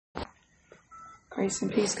Grace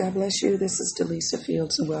and peace. God bless you. This is Delisa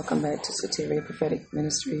Fields, and welcome back to Soteria Prophetic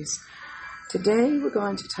Ministries. Today, we're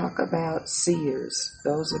going to talk about seers,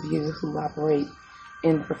 those of you who operate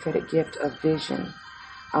in the prophetic gift of vision.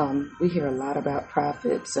 We hear a lot about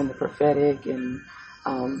prophets and the prophetic, and,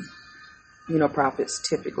 prophets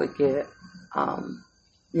typically get,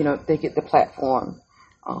 they get the platform,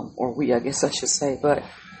 I guess I should say, but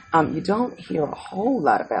you don't hear a whole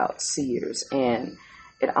lot about seers, and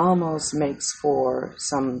it almost makes for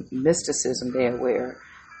some mysticism there where,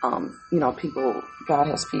 God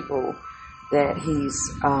has people that he's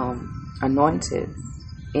anointed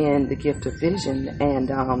in the gift of vision.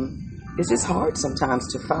 And it's just hard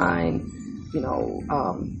sometimes to find,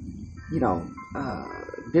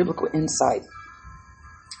 biblical insight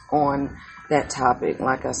on that topic.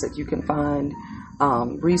 Like I said, you can find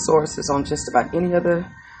resources on just about any of the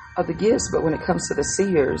gifts, but when it comes to the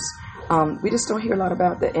seers, we just don't hear a lot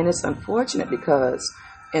about that. And it's unfortunate because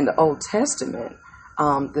in the Old Testament,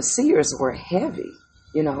 the seers were heavy.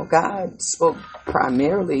 God spoke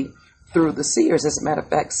primarily through the seers. As a matter of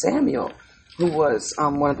fact, Samuel, who was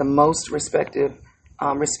one of the most respected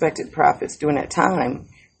prophets during that time,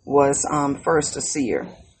 was first a seer.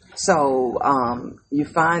 So you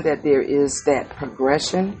find that there is that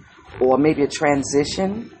progression or maybe a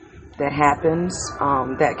transition that happens,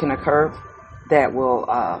 that can occur, that will,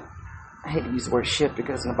 I hate to use the word shift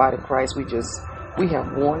because in the body of Christ, we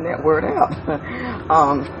have worn that word out.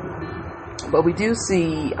 But we do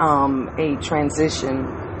see a transition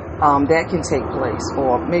that can take place,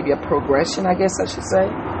 or maybe a progression, I guess I should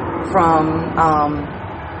say, from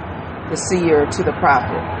the seer to the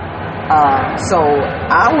prophet. So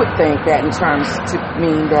I would think that in terms to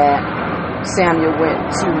mean that Samuel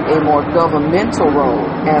went to a more governmental role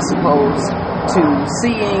as opposed to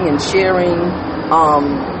seeing and sharing,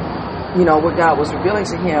 what God was revealing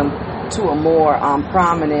to him, to a more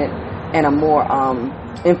prominent and a more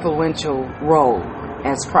influential role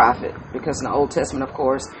as prophet. Because in the Old Testament, of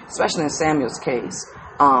course, especially in Samuel's case,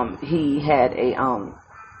 he had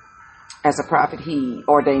as a prophet, he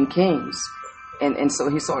ordained kings. And so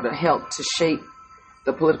he sort of helped to shape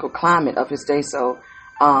the political climate of his day. So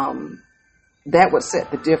that would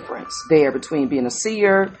set the difference there between being a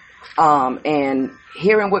seer and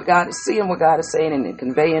hearing what God is seeing, what God is saying, and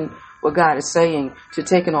conveying what God is saying, to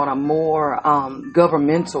taking on a more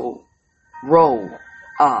governmental role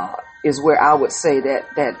is where I would say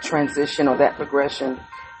that transition or that progression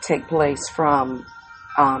take place from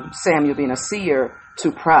Samuel being a seer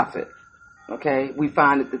to prophet. Okay, we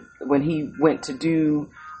find that when he went to do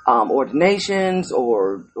ordinations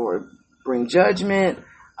or bring judgment,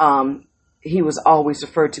 he was always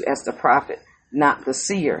referred to as the prophet, not the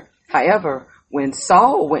seer. However, when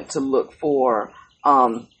Saul went to look for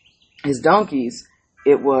his donkeys,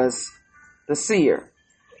 it was the seer.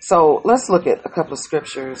 So let's look at a couple of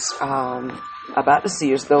scriptures about the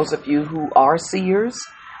seers. Those of you who are seers,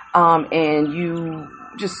 and you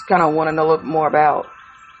just kind of want to know a little more about,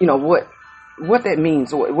 what that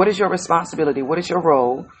means. What is your responsibility? What is your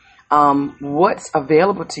role? What's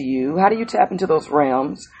available to you? How do you tap into those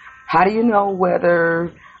realms? How do you know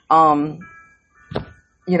whether,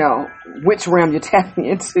 which realm you're tapping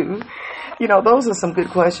into? Those are some good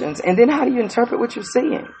questions. And then how do you interpret what you're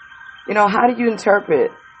seeing? How do you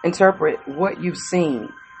interpret what you've seen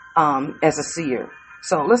as a seer?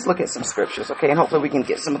 So let's look at some scriptures, okay? And hopefully we can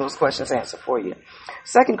get some of those questions answered for you.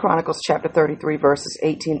 2 Chronicles chapter 33, verses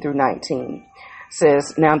 18 through 19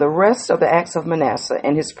 says, "Now the rest of the acts of Manasseh,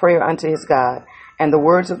 and his prayer unto his God, and the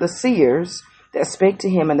words of the seers that spake to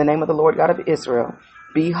him in the name of the Lord God of Israel,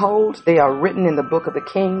 behold, they are written in the book of the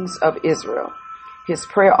kings of Israel. His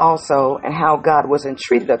prayer also, and how God was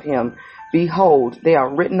entreated of him, behold, they are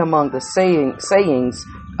written among the sayings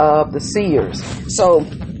of the seers." So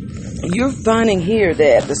you're finding here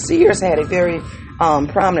that the seers had a very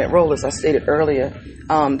prominent role, as I stated earlier.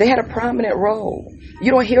 They had a prominent role.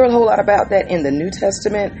 You don't hear a whole lot about that in the New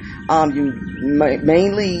Testament. You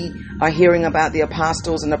mainly are hearing about the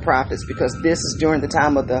apostles and the prophets, because this is during the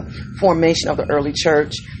time of the formation of the early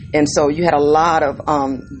church. And so you had a lot of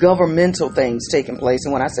governmental things taking place.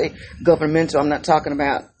 And when I say governmental, I'm not talking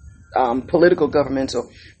about political governmental,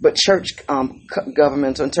 but church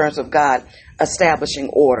governmental, in terms of God establishing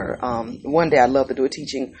order. One day I'd love to do a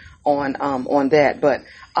teaching on that. But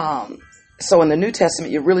so in the New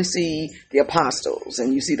Testament, you really see the apostles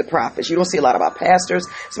and you see the prophets. You don't see a lot about pastors.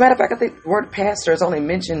 As a matter of fact, I think the word pastor is only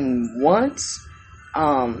mentioned once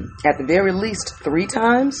at the very least 3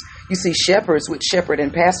 times. You see shepherds with shepherd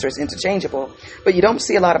and pastors interchangeable, but you don't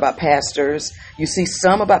see a lot about pastors. You see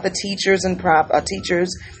some about the teachers and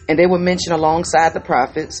teachers, and they were mentioned alongside the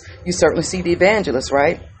prophets. You certainly see the evangelists,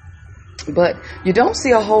 right? But you don't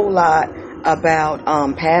see a whole lot about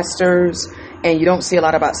pastors, and you don't see a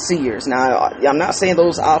lot about seers. Now, I'm not saying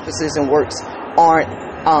those offices and works aren't,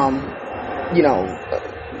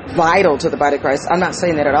 vital to the body of Christ. I'm not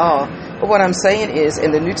saying that at all. But what I'm saying is,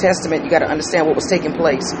 in the New Testament, you got to understand what was taking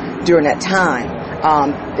place during that time.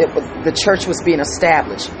 The church was being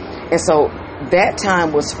established. And so that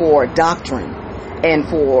time was for doctrine and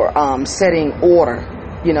for setting order,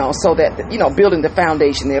 so that, building the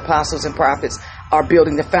foundation. The apostles and prophets are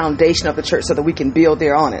building the foundation of the church so that we can build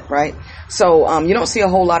there on it, right? So you don't see a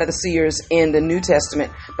whole lot of the seers in the New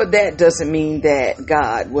Testament, but that doesn't mean that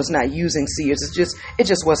God was not using seers. It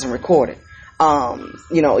just wasn't recorded.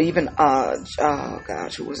 Even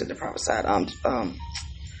who was it that prophesied?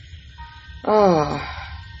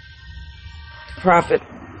 Prophet.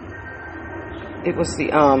 It was the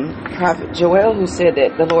prophet Joel who said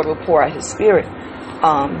that the Lord will pour out His Spirit,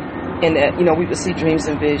 and that we would see dreams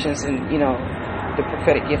and visions, and the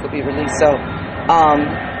prophetic gift will be released. So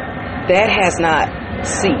that has not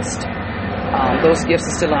ceased. Those gifts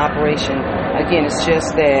are still in operation. Again, it's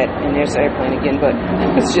just that, and there's the airplane again, but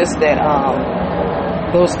it's just that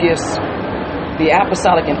those gifts, the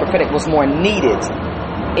apostolic and prophetic, was more needed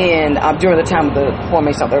during the time of the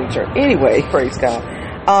formation of the early church. Anyway, praise God.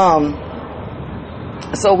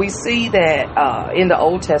 So we see that in the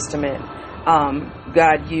Old Testament,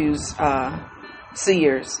 God used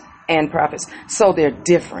seers and prophets. So they're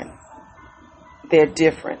different. They're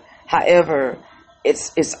different. However,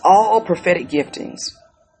 it's all prophetic giftings.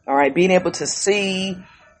 All right, being able to see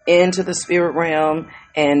into the spirit realm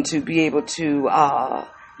and to be able to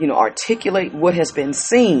articulate what has been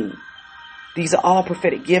seen. These are all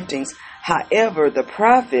prophetic giftings. However, the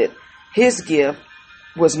prophet, his gift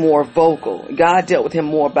was more vocal. God dealt with him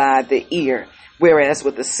more by the ear, whereas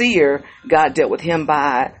with the seer, God dealt with him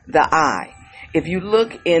by the eye. If you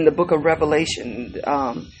look in the book of Revelation,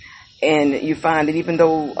 and you find that even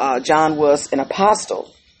though John was an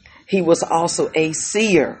apostle, he was also a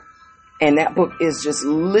seer. And that book is just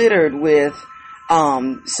littered with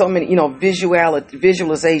so many,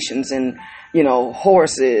 visualizations and,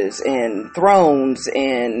 horses and thrones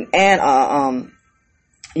and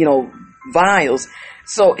vials.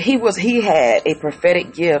 So he had a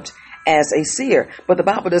prophetic gift as a seer, but the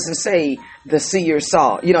Bible doesn't say the seer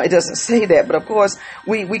saw. It doesn't say that. But of course,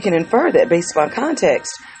 we can infer that based upon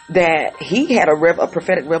context that he had a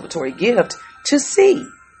prophetic revelatory gift to see.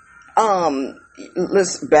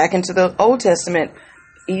 Let's back into the Old Testament.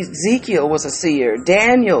 Ezekiel was a seer.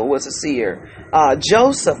 Daniel was a seer.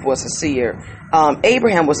 Joseph was a seer.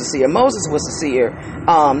 Abraham was a seer. Moses was a seer.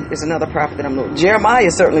 There's another prophet that I'm looking. Jeremiah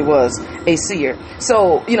certainly was a seer.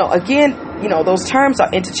 So, again, those terms are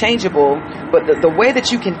interchangeable, but the way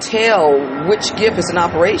that you can tell which gift is in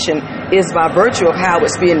operation is by virtue of how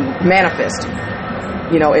it's being manifested.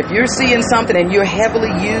 If you're seeing something and you're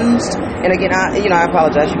heavily used, and again, I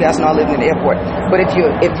apologize, you guys know I live in the airport, but if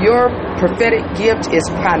your prophetic gift is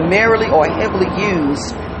primarily or heavily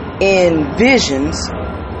used in visions,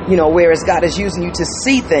 whereas God is using you to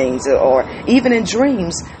see things, or even in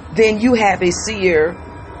dreams, then you have a seer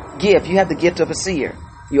gift. You have the gift of a seer.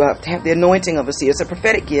 You have to have the anointing of a seer. It's a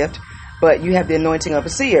prophetic gift, but you have the anointing of a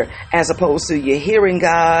seer, as opposed to you're hearing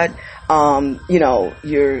God,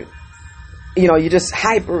 you're just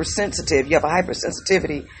hypersensitive. You have a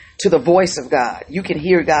hypersensitivity to the voice of God. You can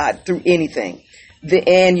hear God through anything.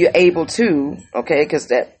 And you're able to, because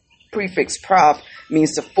that prefix prof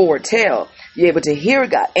means to foretell. You're able to hear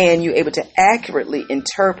God, and you're able to accurately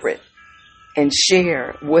interpret and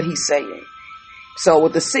share what He's saying. So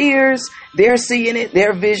with the seers, they're seeing it,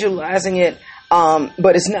 they're visualizing it,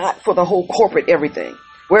 but it's not for the whole corporate everything.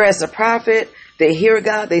 Whereas the prophet, they hear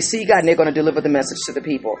God, they see God, and they're going to deliver the message to the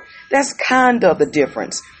people. That's kind of the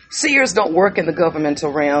difference. Seers don't work in the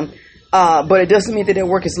governmental realm, but it doesn't mean that their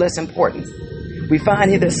work is less important. We find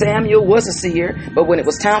here that Samuel was a seer, but when it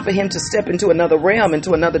was time for him to step into another realm,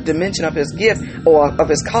 into another dimension of his gift or of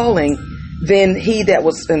his calling, then he that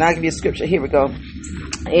was, and I'll give you a scripture, here we go.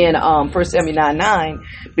 In 1 Samuel 9:9,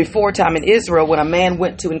 before time in Israel, when a man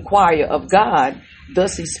went to inquire of God,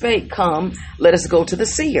 thus he spake, come, let us go to the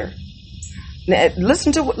seer. Now,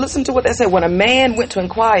 listen to what they said. When a man went to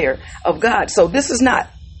inquire of God. So this is not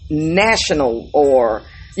national or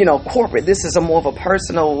corporate. This is a more of a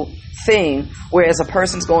personal thing, whereas a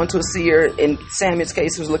person's going to a seer. In Samuel's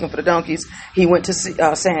case, who was looking for the donkeys, he went to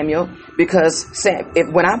Samuel because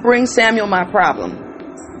when I bring Samuel my problem,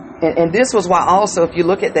 and this was why also, if you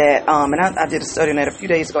look at that, and I did a study on that a few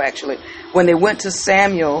days ago actually, when they went to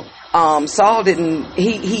Samuel, Saul didn't,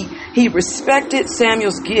 he respected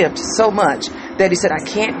Samuel's gift so much that he said, I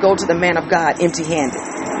can't go to the man of God empty-handed.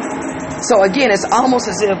 So again, it's almost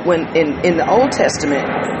as if when in the Old Testament,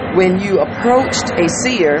 when you approached a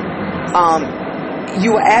seer,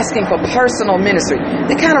 you were asking for personal ministry.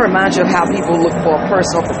 It kind of reminds you of how people look for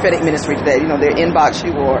personal prophetic ministry today. They inbox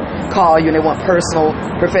you or call you and they want personal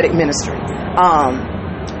prophetic ministry.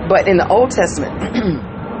 But in the Old Testament,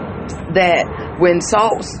 that when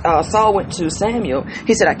Saul went to Samuel,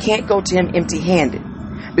 he said, I can't go to him empty-handed.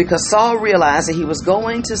 Because Saul realized that he was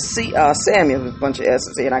going to see Samuel, a bunch of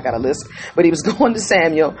S's here, and I got a list, but he was going to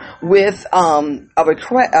Samuel with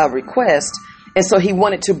a request, and so he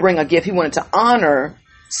wanted to bring a gift. He wanted to honor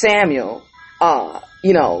Samuel,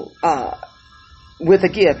 with a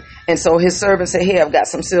gift. And so his servant said, hey, I've got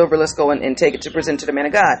some silver, let's go and take it to present to the man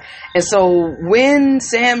of God. And so when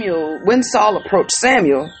Saul approached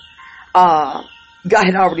Samuel, God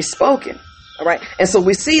had already spoken. All right. And so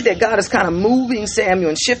we see that God is kind of moving Samuel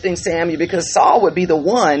and shifting Samuel because Saul would be the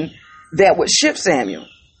one that would shift Samuel.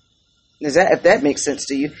 If that makes sense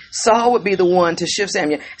to you, Saul would be the one to shift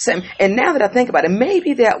Samuel. And now that I think about it,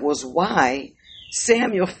 maybe that was why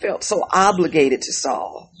Samuel felt so obligated to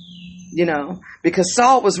Saul, because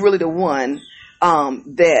Saul was really the one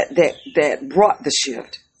that brought the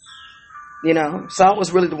shift. Saul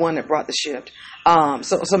was really the one that brought the shift.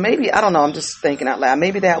 So maybe, I don't know, I'm just thinking out loud.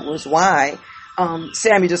 Maybe that was why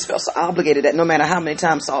Samuel just felt so obligated that no matter how many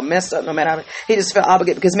times Saul messed up, he just felt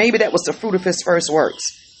obligated because maybe that was the fruit of his first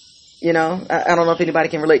works. I don't know if anybody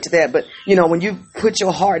can relate to that, but when you put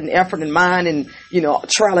your heart and effort and mind and,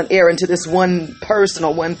 trial and error into this one person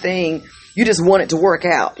or one thing, you just want it to work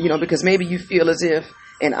out, because maybe you feel as if,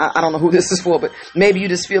 and I don't know who this is for, but maybe you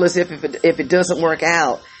just feel as if it doesn't work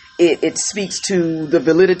out, it speaks to the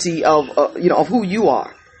validity of who you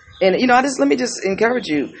are. And, let me just encourage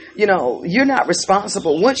you, you're not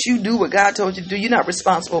responsible. Once you do what God told you to do, you're not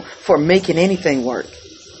responsible for making anything work.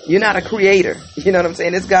 You're not a creator. You know what I'm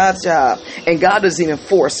saying? It's God's job. And God doesn't even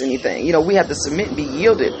force anything. We have to submit and be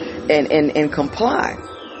yielded and comply.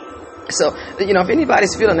 So, if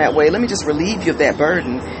anybody's feeling that way, let me just relieve you of that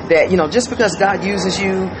burden that, just because God uses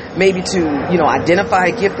you maybe to, identify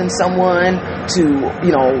a gift in someone,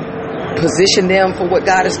 to, position them for what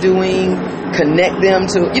God is doing, connect them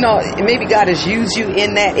to, maybe God has used you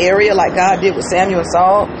in that area like God did with Samuel and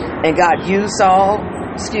Saul, and God used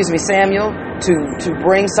Samuel to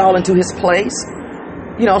bring Saul into his place.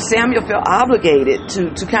 Samuel felt obligated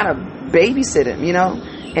to kind of babysit him,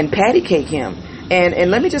 and patty cake him.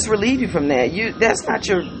 And let me just relieve you from that. That's not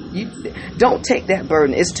don't take that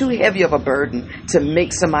burden. It's too heavy of a burden to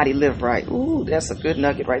make somebody live right. Ooh, that's a good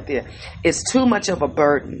nugget right there. It's too much of a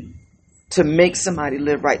burden to make somebody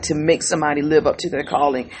live right, to make somebody live up to their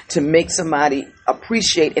calling, to make somebody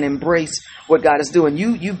appreciate and embrace what God is doing.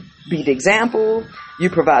 You be the example, you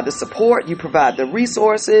provide the support, you provide the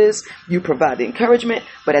resources, you provide the encouragement,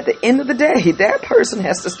 but at the end of the day, that person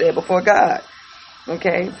has to stand before God.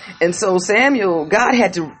 Okay? And so Samuel, he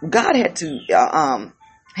had to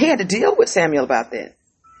deal with Samuel about that.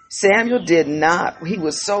 Samuel he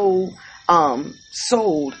was so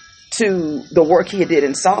sold to the work he did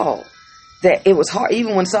in Saul that it was hard,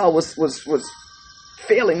 even when Saul was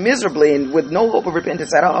failing miserably and with no hope of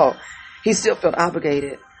repentance at all, he still felt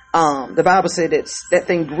obligated. The Bible said that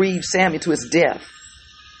thing grieved Samuel to his death.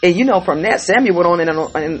 And from that, Samuel went on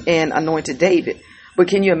and anointed David. But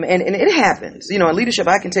can you, and it happens, in leadership,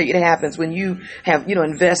 I can tell you it happens when you have,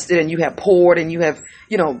 invested and you have poured and you have,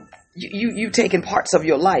 you've taken parts of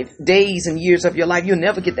your life, days and years of your life. You'll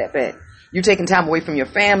never get that back. You're taking time away from your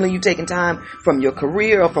family. You're taking time from your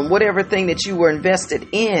career or from whatever thing that you were invested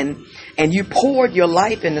in, and you poured your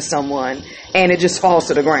life into someone and it just falls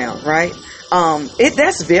to the ground, right?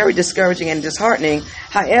 That's very discouraging and disheartening.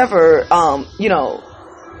 However, you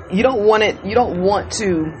don't want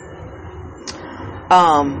to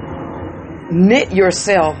knit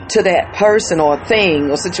yourself to that person or thing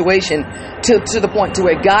or situation to the point to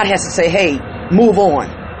where God has to say, hey, move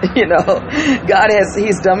on.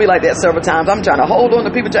 He's done me like that several times. I'm trying to hold on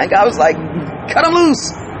to people. God was like, cut them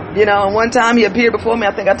loose. And one time he appeared before me.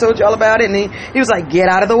 I think I told you all about it. And he was like, get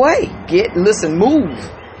out of the way. Move.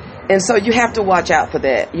 And so you have to watch out for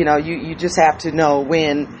that. You just have to know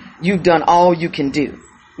when you've done all you can do.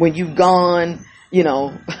 When you've gone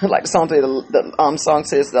like the song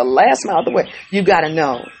says, the last mile of the way, you got to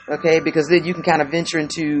know, okay? Because then you can kind of venture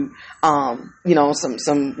into,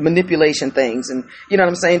 some manipulation things, and you know what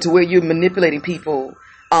I'm saying, to where you're manipulating people.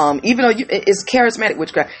 Even though it's charismatic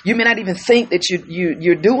witchcraft, you may not even think that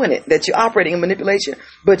you're doing it, that you're operating in manipulation,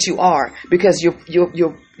 but you are, because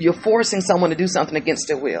you're forcing someone to do something against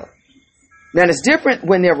their will. Now it's different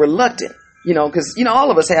when they're reluctant, because all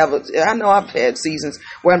of us have. I know I've had seasons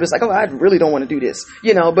where I'm just like, oh, I really don't want to do this,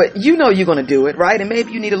 but you're going to do it, right? And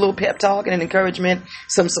maybe you need a little pep talk and an encouragement,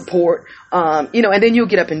 some support, and then you'll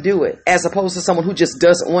get up and do it, as opposed to someone who just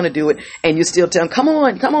doesn't want to do it, and you still tell them, come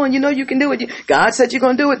on, you can do it. God said you're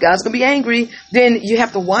going to do it. God's going to be angry. Then you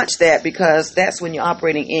have to watch that, because that's when you're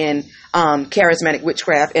operating in charismatic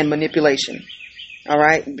witchcraft and manipulation. All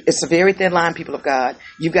right. It's a very thin line, people of God.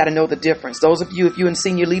 You've got to know the difference. Those of you, if you're in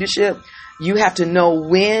senior leadership, you have to know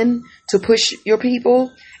when to push your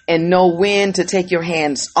people and know when to take your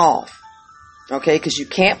hands off. Okay. Because you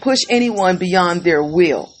can't push anyone beyond their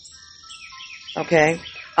will. Okay.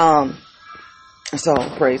 So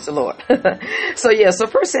praise the Lord. So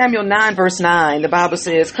 1 Samuel 9 verse 9, the Bible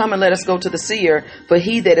says, come and let us go to the seer, for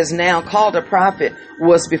he that is now called a prophet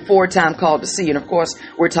was before time called the seer. And of course,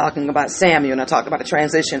 we're talking about Samuel, and I talked about a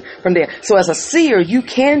transition from there. So as a seer, you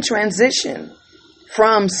can transition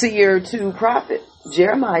from seer to prophet.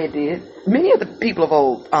 Jeremiah did. Many of the people of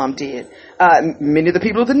old did. Many of the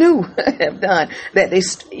people of the new have done that.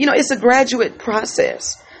 It's a graduate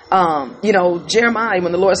process. Jeremiah,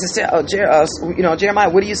 when the Lord says, Jeremiah,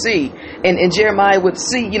 what do you see? And Jeremiah would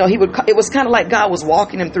see, it was kind of like God was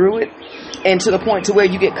walking him through it, and to the point to where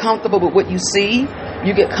you get comfortable with what you see.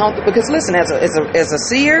 You get comfortable, because listen, as a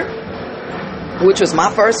seer, which was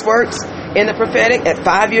my first works in the prophetic at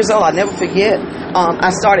 5 years old, I'll never forget. I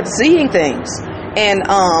started seeing things, and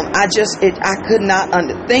I could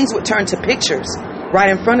not, things would turn to pictures right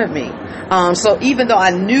in front of me. So even though I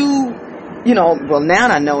knew, now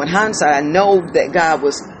I know, in hindsight, I know that God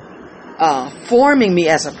was forming me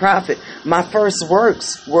as a prophet. My first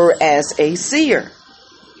works were as a seer.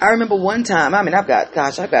 I remember one time, I've got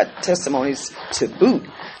testimonies to boot,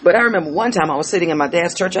 but I remember one time I was sitting in my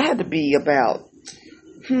dad's church. I had to be about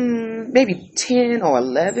maybe 10 or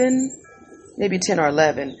 11.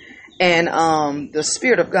 And the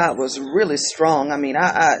Spirit of God was really strong.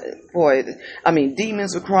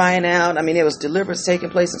 Demons were crying out. There was deliverance taking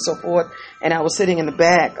place and so forth. And I was sitting in the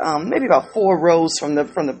back, maybe about 4 rows from the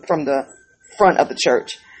front of the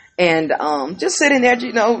church, and just sitting there,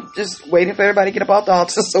 just waiting for everybody to get up off the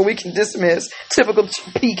altar so we can dismiss. Typical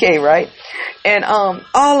PK, right? And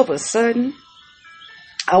all of a sudden,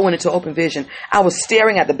 I went into open vision. I was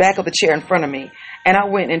staring at the back of the chair in front of me, and I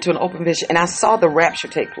went into an open vision, and I saw the rapture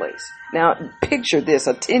take place. Now, picture this,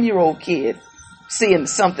 a 10-year-old kid seeing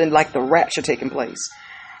something like the rapture taking place.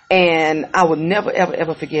 And I will never, ever,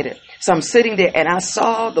 ever forget it. So I'm sitting there, and I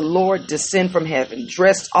saw the Lord descend from heaven,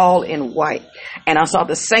 dressed all in white. And I saw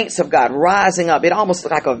the saints of God rising up. It almost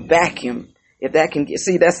looked like a vacuum. If that can get,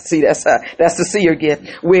 that's the seer gift,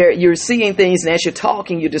 where you're seeing things, and as you're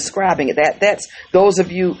talking, you're describing it. That's those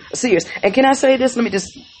of you seers. And can I say this? Let me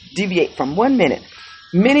just deviate from 1 minute.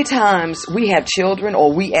 Many times we have children,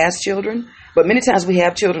 or we as children, but many times we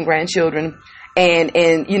have children, grandchildren, and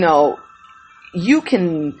you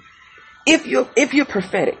can, if you're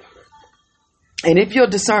prophetic, and if your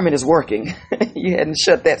discernment is working, you hadn't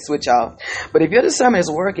shut that switch off, but if your discernment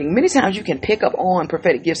is working, many times you can pick up on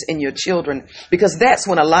prophetic gifts in your children, because that's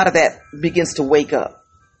when a lot of that begins to wake up.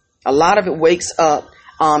 A lot of it wakes up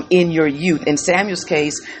in your youth. In Samuel's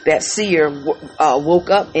case, that seer woke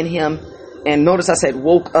up in him, and notice I said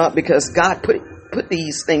woke up, because God put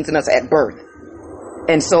these things in us at birth.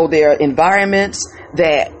 And so there are environments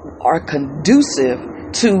that are conducive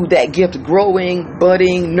to that gift growing,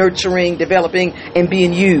 budding, nurturing, developing, and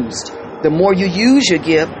being used. The more you use your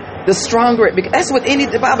gift, the stronger it becomes. That's what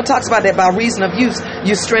the Bible talks about, that by reason of use,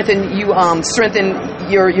 you strengthen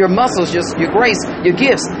your muscles, your grace, your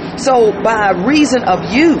gifts. So by reason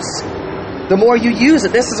of use, the more you use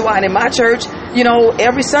it. This is why in my church,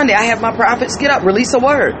 every Sunday I have my prophets get up, release a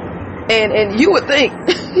word. And you would think,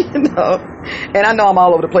 and I know I'm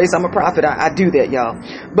all over the place. I'm a prophet. I do that, y'all.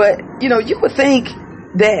 But, you would think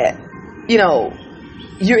that,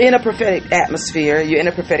 you're in a prophetic atmosphere, you're in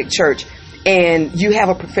a prophetic church, and you have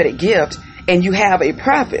a prophetic gift, and you have a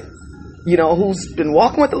prophet, who's been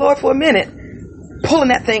walking with the Lord for a minute, pulling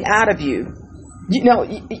that thing out of you.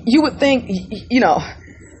 You would think,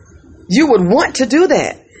 you would want to do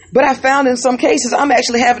that. But I found in some cases, I'm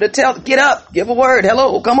actually having to get up, give a word,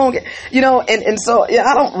 hello, come on, so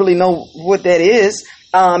I don't really know what that is.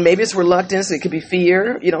 Maybe it's reluctance. It could be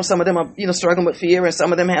fear. Some of them are, struggling with fear, and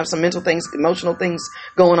some of them have some mental things, emotional things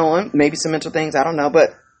going on. Maybe some mental things. I don't know.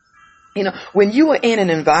 But, when you are in an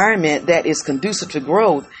environment that is conducive to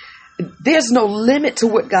growth, there's no limit to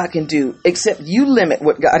what God can do, except you limit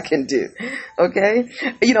what God can do. Okay.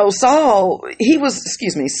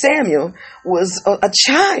 Samuel was a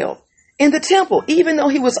child in the temple, even though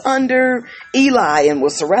he was under Eli and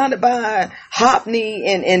was surrounded by Hophni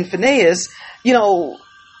and Phinehas.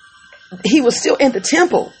 He was still in the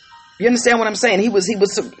temple. You understand what I'm saying?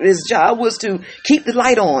 His job was to keep the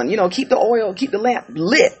light on, keep the oil, keep the lamp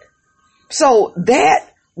lit. So that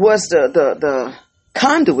was the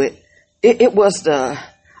conduit. It was the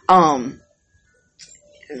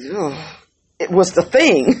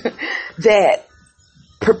thing that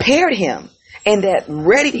prepared him and that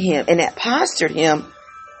readied him and that postured him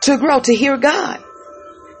to grow, to hear God.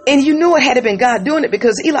 And you knew it had to been God doing it,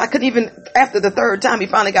 because Eli couldn't even, after the third time, he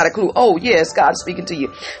finally got a clue. Oh, yes, God's speaking to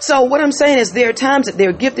you. So what I'm saying is, there are times that there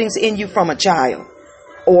are giftings in you from a child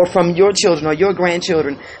or from your children or your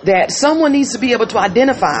grandchildren that someone needs to be able to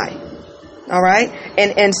identify. All right.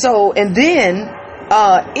 And then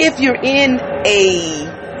if you're in a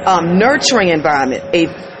nurturing environment,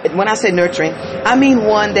 when I say nurturing, I mean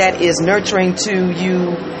one that is nurturing to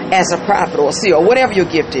you as a prophet or a seer or whatever your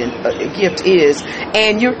gift is,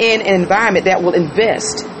 and you're in an environment that will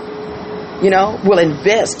invest.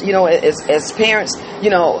 As parents,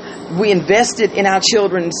 we invested in our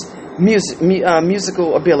children's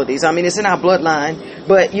musical abilities. I mean, it's in our bloodline,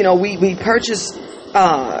 but we purchased.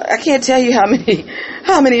 I can't tell you how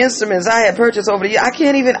many instruments I had purchased over the years.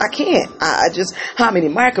 I just, how many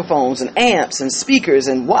microphones and amps and speakers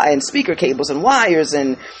and speaker cables and wires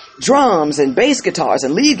and drums and bass guitars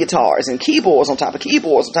and lead guitars and keyboards on top of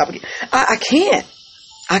keyboards on top of, I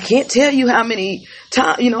can't tell you how many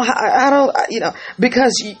times,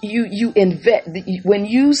 because you invest, when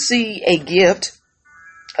you see a gift,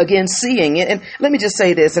 again, seeing it. And let me just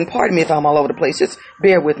say this, and pardon me if I'm all over the place. Just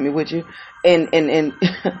bear with me, would you? And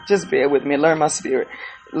just bear with me and learn my spirit.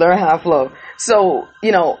 Learn how I flow. So,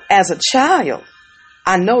 as a child,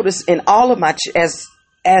 I noticed in all of my, as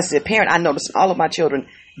a parent, I noticed in all of my children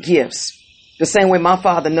gifts. The same way my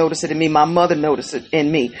father noticed it in me, my mother noticed it in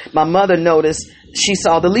me. My mother noticed, she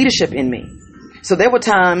saw the leadership in me. So there were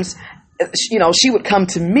times, she would come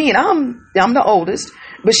to me, and I'm the oldest,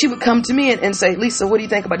 but she would come to me and say, Lisa, what do you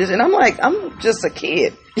think about this? And I'm like, I'm just a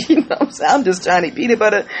kid. I'm just trying to eat peanut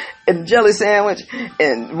butter and jelly sandwich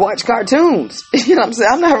and watch cartoons.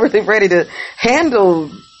 I'm not really ready to handle,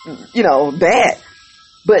 that.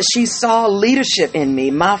 But she saw leadership in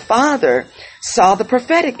me. My father saw the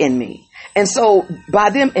prophetic in me. And so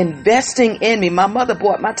by them investing in me, my mother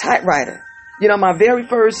bought my typewriter. My very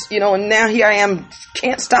first, and now here I am,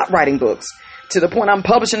 can't stop writing books. To the point I'm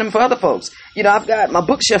publishing them for other folks. I've got my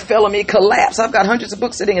bookshelf fell on me, collapsed. I've got hundreds of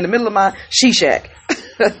books sitting in the middle of my she shack.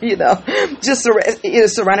 Just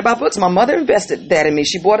surrounded by books. My mother invested that in me.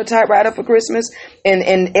 She bought a typewriter for Christmas,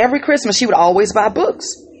 and every Christmas she would always buy books.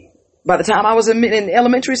 By the time I was in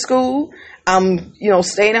elementary school, I'm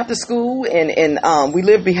staying after school, and we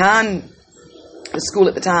lived behind the school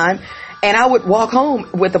at the time, and I would walk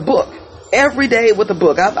home with a book. Every day with a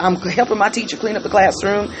book. I'm helping my teacher clean up the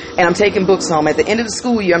classroom, and I'm taking books home. At the end of the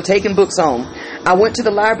school year, I'm taking books home. I went to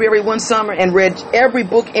the library one summer and read every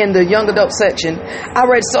book in the young adult section. I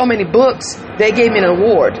read so many books, they gave me an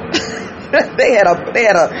award. They had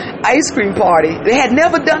a ice cream party. They had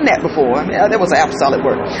never done that before. I mean, that was an apostolic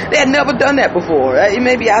word. They had never done that before.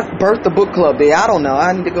 Maybe I birthed the book club there. I don't know.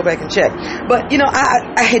 I need to go back and check. But,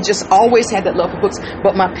 I had just always had that love for books.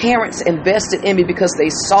 But my parents invested in me because they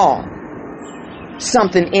saw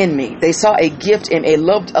something in me. They saw a gift in me, a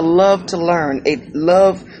love to learn, a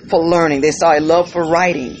love for learning. They saw a love for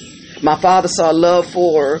writing. My father saw a love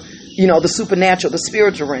for, the supernatural, the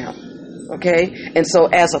spiritual realm. Okay. And so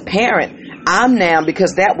as a parent, I'm now,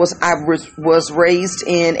 because I was raised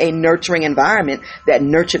in a nurturing environment that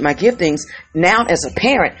nurtured my giftings. Now as a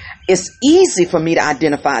parent, it's easy for me to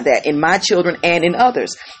identify that in my children and in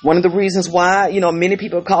others. One of the reasons why, many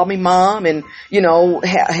people call me mom and,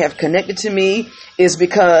 have connected to me is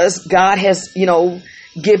because God has,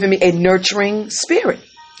 given me a nurturing spirit.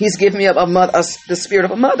 He's given me the spirit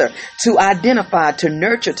of a mother to identify, to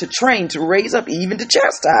nurture, to train, to raise up, even to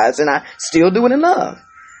chastise. And I still do it in love.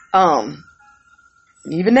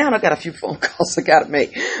 Even now, I've got a few phone calls I got to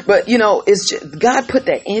make. But, it's just, God put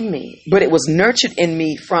that in me. But it was nurtured in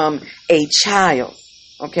me from a child.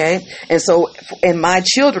 Okay? And so in my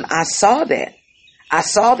children, I saw that. I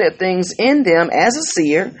saw that things in them as a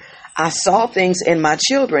seer. I saw things in my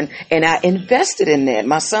children and I invested in that.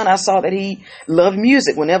 My son, I saw that he loved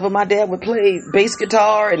music. Whenever my dad would play bass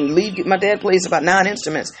guitar and lead, my dad plays about 9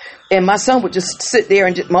 instruments. And my son would just sit there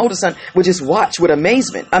and my older son would just watch with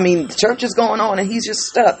amazement. I mean, church is going on and he's just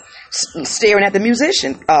stuck staring at the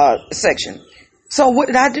musician section. So what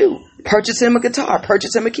did I do? Purchase him a guitar,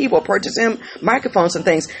 purchase him a keyboard, purchase him microphones and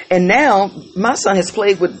things. And now my son has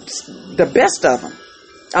played with the best of them.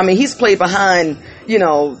 I mean, he's played behind, I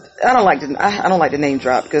don't like to name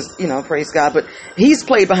drop because, praise God, but he's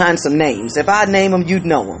played behind some names. If I name them, you'd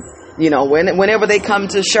know them. Whenever they come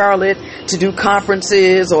to Charlotte to do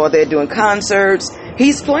conferences or they're doing concerts,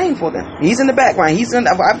 he's playing for them. He's in the background.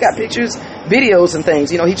 I've got pictures, videos and things.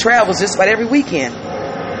 He travels just about every weekend.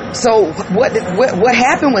 So what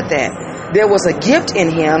happened with that? There was a gift in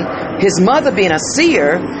him. His mother, being a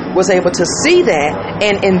seer, was able to see that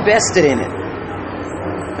and invested in it.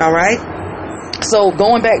 All right. So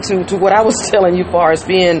going back to what I was telling you, far as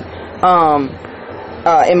being in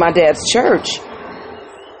my dad's church,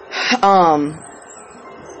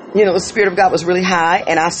 the Spirit of God was really high,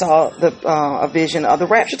 and I saw a vision of the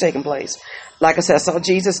rapture taking place. Like I said, I saw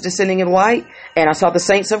Jesus descending in white, and I saw the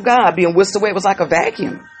saints of God being whisked away. It was like a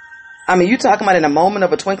vacuum. I mean, you're talking about in a moment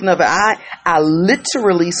of a twinkling of an eye. I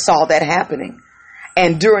literally saw that happening.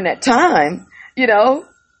 And during that time,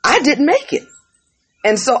 I didn't make it.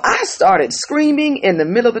 And so I started screaming in the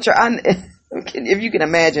middle of the church. If you can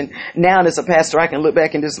imagine, now as a pastor, I can look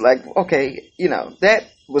back and just like, okay, that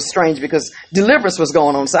was strange because deliverance was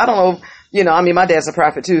going on. So I don't know, my dad's a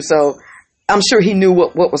prophet too. So I'm sure he knew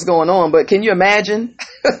what was going on. But can you imagine?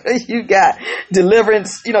 You got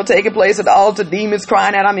deliverance, taking place at the altar, demons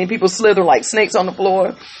crying out. I mean, people slither like snakes on the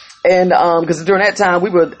floor. And because during that time,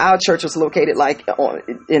 our church was located like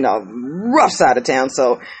in a rough side of town.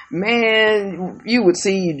 So, man, you would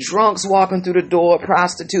see drunks walking through the door,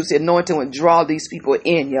 prostitutes. The anointing would draw these people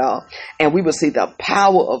in, y'all. And we would see the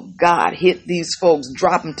power of God hit these folks,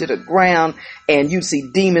 drop them to the ground. And you'd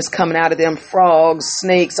see demons coming out of them, frogs,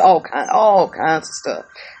 snakes, all kinds of stuff.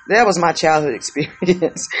 That was my childhood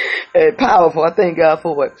experience. Powerful. I thank God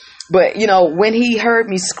for it. But, when he heard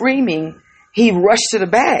me screaming, he rushed to the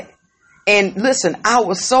back. And listen, I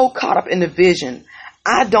was so caught up in the vision.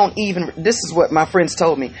 This is what my friends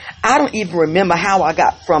told me. I don't even remember how I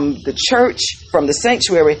got from the church, from the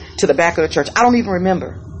sanctuary to the back of the church. I don't even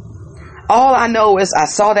remember. All I know is I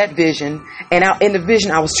saw that vision, and in the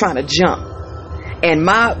vision I was trying to jump. And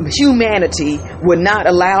my humanity would not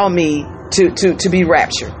allow me to be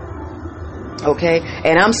raptured. Okay?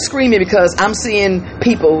 And I'm screaming because I'm seeing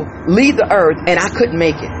people leave the earth and I couldn't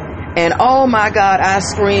make it. And oh my God, I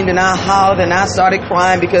screamed and I hollered and I started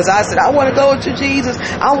crying because I said, I want to go to Jesus.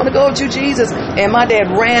 I want to go to Jesus. And my dad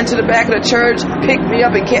ran to the back of the church, picked me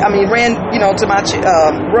up and ran, to my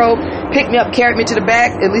row, picked me up, carried me to the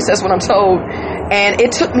back. At least that's what I'm told. And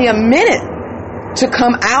it took me a minute to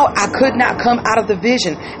come out. I could not come out of the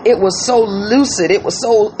vision. It was so lucid. It was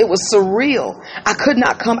surreal. I could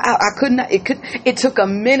not come out. It took a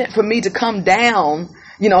minute for me to come down.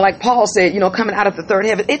 Like Paul said, coming out of the third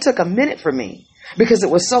heaven, it took a minute for me because it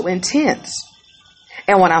was so intense.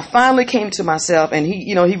 And when I finally came to myself and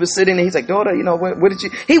he was sitting there, he's like, daughter, what did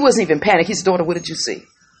you, he wasn't even panicked. He said, daughter, what did you see?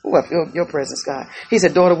 Oh, I feel your presence, God. He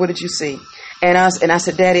said, daughter, what did you see? And I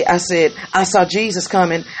said, Daddy, I saw Jesus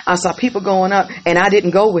coming. I saw people going up and I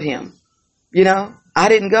didn't go with him. I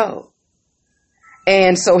didn't go.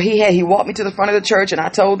 And so he walked me to the front of the church and I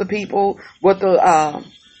told the people what the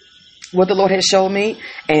Lord had showed me.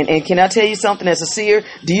 And can I tell you something as a seer?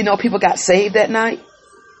 Do you know people got saved that night?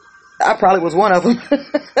 I probably was one of them.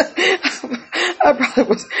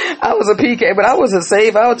 I was a PK, but I wasn't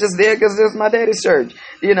saved. I was just there because it was my daddy's church,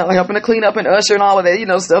 helping to clean up and usher and all of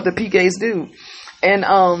that, stuff that PKs do. And,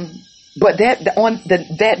 but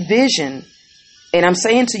that vision, and I'm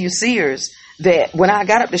saying to you seers that when I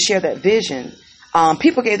got up to share that vision,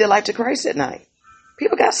 people gave their life to Christ that night.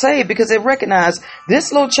 People got saved because they recognized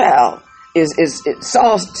this little child it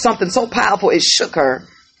saw something so powerful it shook her,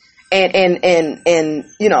 and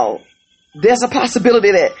there's a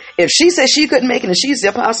possibility that if she said she couldn't make it and she's the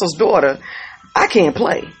apostle's daughter, I can't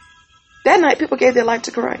play. That night, people gave their life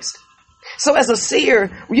to Christ. So as a seer,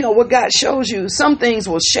 what God shows you, some things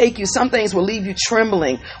will shake you, some things will leave you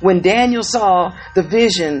trembling. When Daniel saw the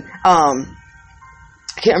vision, I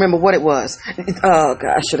can't remember what it was. Oh,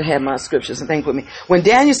 God, I should have had my scriptures and things with me. When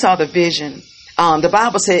Daniel saw the vision, the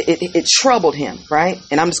Bible said it troubled him, right?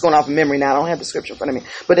 And I'm just going off of memory now. I don't have the scripture in front of me.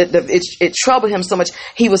 But it troubled him so much.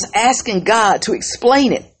 He was asking God to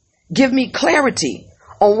explain it. Give me clarity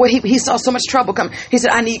on what he saw so much trouble coming. He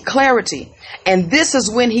said, I need clarity. And this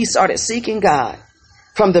is when he started seeking God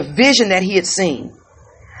from the vision that he had seen.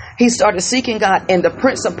 He started seeking God, and the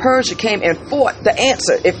prince of Persia came and fought the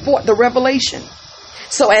answer. It fought the revelation.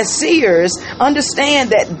 So as seers,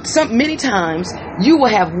 understand that many times you will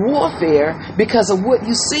have warfare because of what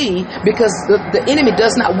you see, because the enemy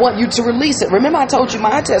does not want you to release it. Remember, I told you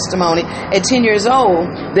my testimony at 10 years old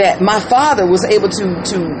that my father was able to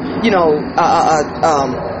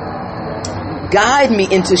guide me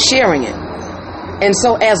into sharing it. And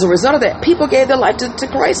so as a result of that, people gave their life to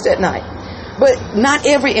Christ that night. But not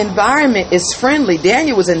every environment is friendly.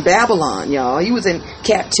 Daniel was in Babylon, y'all. He was in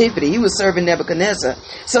captivity. He was serving Nebuchadnezzar.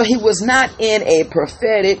 So he was not in a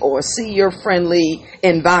prophetic or seer-friendly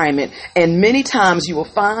environment. And many times you will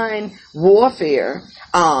find warfare,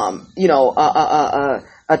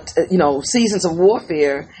 seasons of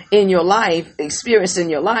warfare in your life, experienced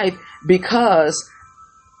in your life, because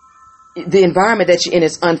the environment that you're in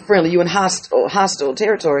is unfriendly. You're in hostile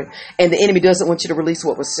territory, and the enemy doesn't want you to release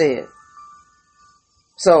what was said.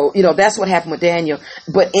 So, that's what happened with Daniel.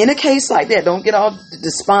 But in a case like that, don't get all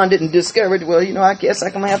despondent and discouraged. Well, I guess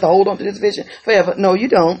I'm going to have to hold on to this vision forever. No, you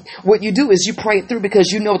don't. What you do is you pray it through,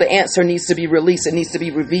 because you know the answer needs to be released. It needs to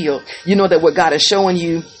be revealed. You know that what God is showing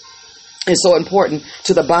you is so important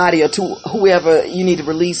to the body or to whoever you need to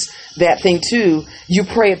release that thing to. You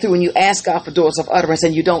pray it through and you ask God for doors of utterance,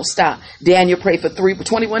 and you don't stop. Daniel prayed for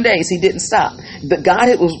 21 days. He didn't stop. But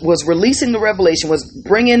God was releasing the revelation, was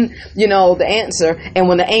bringing, the answer. And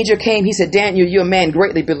when the angel came, he said, Daniel, you're a man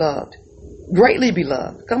greatly beloved. Greatly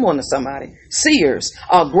beloved. Come on to somebody. Seers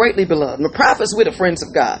are greatly beloved. The prophets were the friends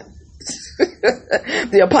of God.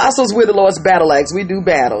 The apostles were the Lord's battle axe. We do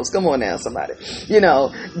battles. Come on now, somebody.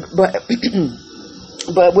 But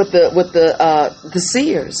but with the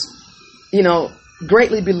seers,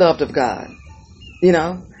 greatly beloved of God.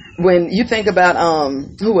 When you think about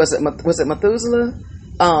who was it? Was it Methuselah?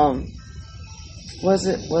 Was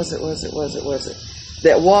it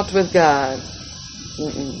that walked with God?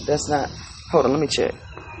 That's not. Hold on, let me check.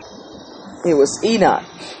 It was Enoch.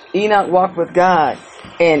 Enoch walked with God.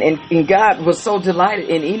 And God was so delighted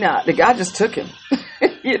in Enoch that God just took him.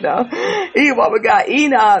 He walked with God.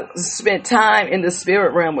 Enoch spent time in the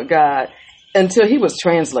spirit realm with God until he was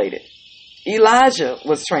translated. Elijah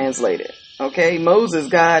was translated. Okay, Moses,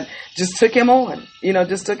 God just took him on.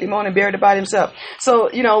 Took him on and buried it by himself. So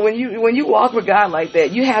when you walk with God like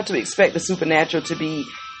that, you have to expect the supernatural to be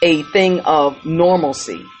a thing of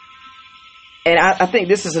normalcy. And I think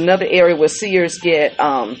this is another area where seers get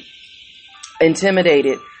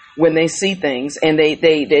intimidated when they see things, and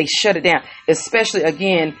they shut it down, especially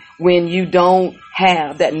again when you don't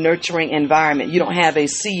have that nurturing environment. You don't have a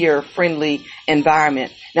seer friendly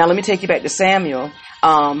environment. Now let me take you back to Samuel.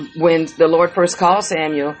 When the Lord first called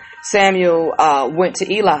Samuel went to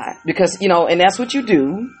Eli, because and that's what you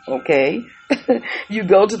do. Okay. You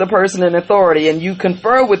go to the person in authority and you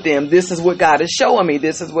confer with them. This is what God is showing me.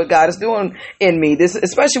 This is what God is doing in me. This,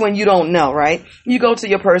 especially when you don't know, right? You go to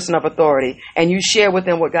your person of authority and you share with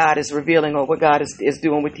them what God is revealing or what God is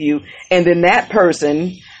doing with you. And then that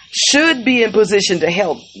person should be in position to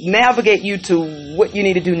help navigate you to what you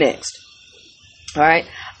need to do next. All right.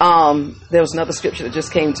 There was another scripture that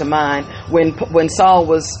just came to mind when Saul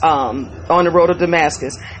was on the road to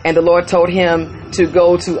Damascus, and the Lord told him to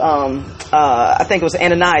go to I think it was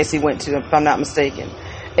Ananias he went to, if I'm not mistaken.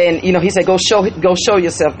 And he said, go show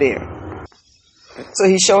yourself there. So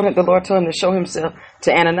the Lord told him to show himself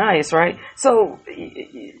to Ananias, right? So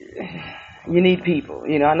you need people.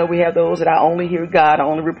 I know we have those that I only hear God, I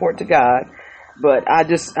only report to God. But I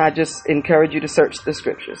just encourage you to search the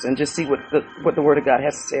scriptures and just see what the Word of God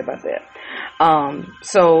has to say about that.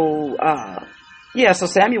 So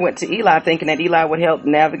Samuel went to Eli thinking that Eli would help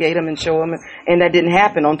navigate him and show him, and that didn't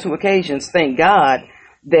happen on 2 occasions. Thank God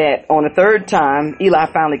that on the third time, Eli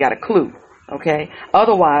finally got a clue. Okay,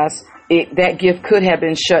 otherwise that gift could have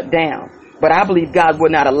been shut down. But I believe God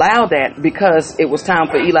would not allow that because it was time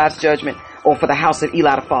for Eli's judgment, or for the house of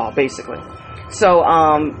Eli to fall, basically. So,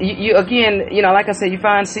 you again, like I said, you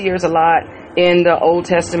find seers a lot in the Old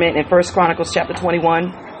Testament, in 1 Chronicles chapter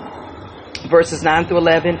 21, verses 9 through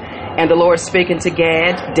 11. And the Lord speaking to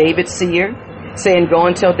Gad, David's seer, saying, go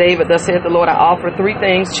and tell David, thus saith the Lord, I offer 3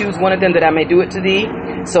 things, choose one of them that I may do it to thee.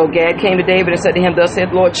 So Gad came to David and said to him, thus saith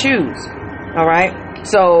the Lord, choose. All right.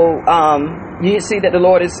 So, you see that the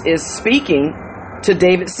Lord is speaking to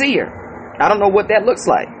David's seer. I don't know what that looks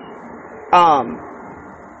like.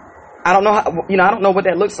 I don't know how, I don't know what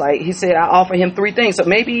that looks like. He said, I offer him 3 things. So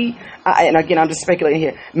maybe, and again, I'm just speculating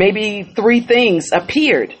here. Maybe 3 things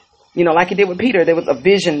appeared, like it did with Peter. There was a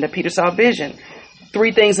vision that Peter saw a vision.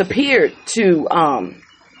 3 things appeared to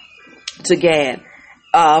Gad.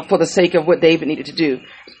 for the sake of what David needed to do.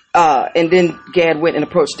 And then Gad went and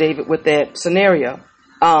approached David with that scenario.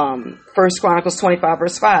 1 Chronicles 25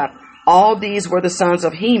 verse 5. All these were the sons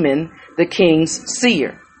of Heman, the king's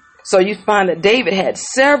seer. So you find that David had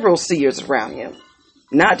several seers around him,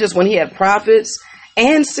 not just when he had prophets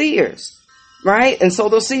and seers, right? And so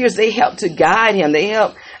those seers, they helped to guide him. They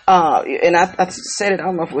helped, and I said it, I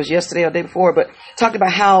don't know if it was yesterday or the day before, but talked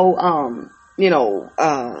about how,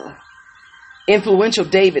 influential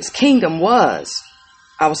David's kingdom was.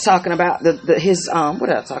 I was talking about his what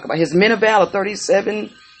did I talk about? His men of valor,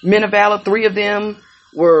 37 men of valor. 3 of them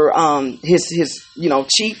were his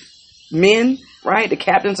chief men, right? The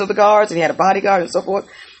captains of the guards, and he had a bodyguard and so forth.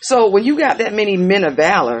 So when you got that many men of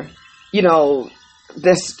valor,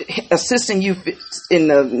 that's assisting you in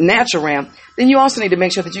the natural realm, then you also need to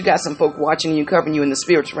make sure that you got some folk watching you, covering you in the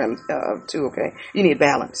spiritual realm too. Okay, you need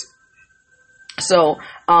balance. So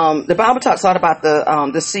the Bible talks a lot about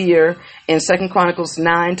the seer in 2 Chronicles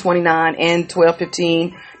 9:29 and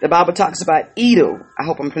 12:15. The Bible talks about Edu. I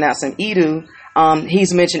hope I'm pronouncing Edu.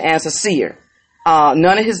 He's mentioned as a seer.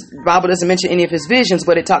 None of his Bible doesn't mention any of his visions,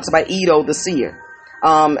 but it talks about Edo the seer.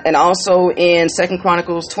 And also in 2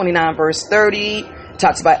 Chronicles 29 verse 30,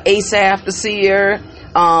 talks about Asaph the seer.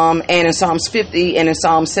 And in Psalms 50 and in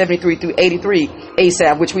Psalms 73 through 83,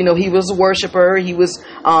 Asaph, which we know he was a worshiper. He was,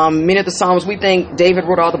 many of the Psalms, we think David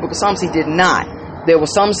wrote all the book of Psalms. He did not. There were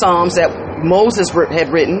some Psalms that Moses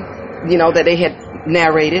had written, that they had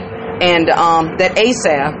narrated, and that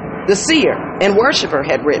Asaph, the seer and worshiper,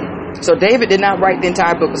 had written. So David did not write the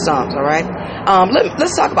entire book of Psalms, all right?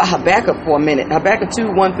 Let's talk about Habakkuk for a minute. Habakkuk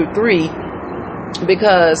 2, 1 through 3,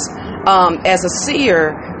 because as a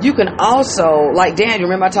seer, you can also, like Daniel,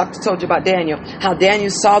 remember I told you about Daniel, how Daniel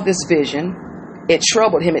saw this vision. It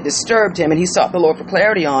troubled him, it disturbed him, and he sought the Lord for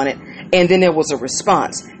clarity on it. And then there was a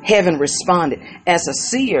response. Heaven responded. As a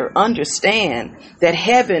seer, understand that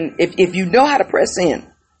heaven, if you know how to press in,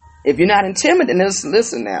 if you're not intimidated,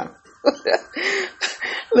 listen now.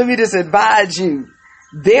 Let me just advise you.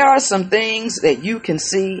 There are some things that you can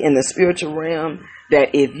see in the spiritual realm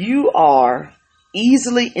that if you are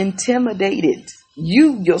easily intimidated,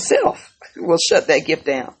 you yourself will shut that gift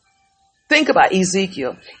down. Think about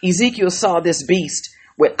Ezekiel. Ezekiel saw this beast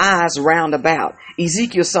with eyes round about.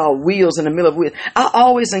 Ezekiel saw wheels in the middle of wheels. I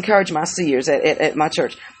always encourage my seers at my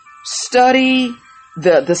church. Study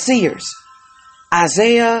the seers.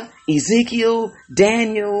 Isaiah, Ezekiel,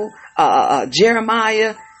 Daniel,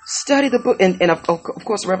 Jeremiah. Study the book and of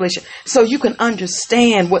course Revelation, so you can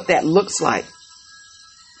understand what that looks like.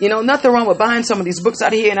 Nothing wrong with buying some of these books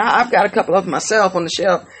out here, and I've got a couple of them myself on the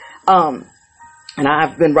shelf. And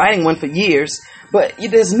I've been writing one for years, but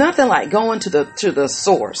there's nothing like going to the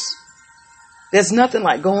source. There's nothing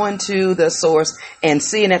like going to the source and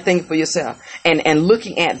seeing that thing for yourself and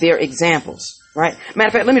looking at their examples, right? Matter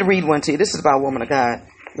of fact, let me read one to you. This is about a woman of God.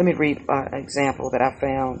 Let me read an example that I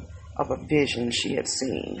found of a vision she had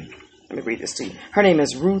seen. Let me read this to you. Her name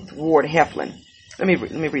is Ruth Ward Heflin. Let me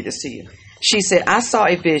read this to you. She said, I saw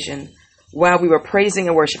a vision while we were praising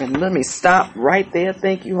and worshiping. Let me stop right there.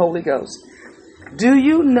 Thank you, Holy Ghost. Do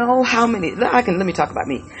you know how many, let me talk about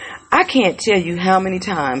me. I can't tell you how many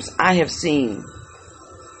times I have seen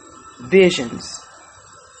visions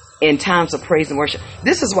in times of praise and worship.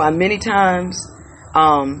 This is why many times,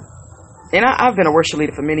 and I've been a worship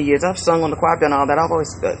leader for many years. I've sung on the choir, I've done all that. I've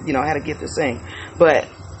always, had a gift to sing. But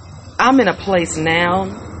I'm in a place now,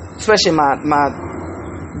 especially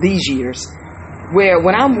in these years, where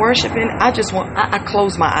when I'm worshiping, I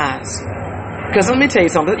close my eyes. Because let me tell you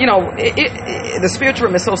something, the spiritual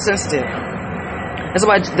realm is so sensitive. That's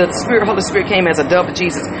why the Holy Spirit came as a dove to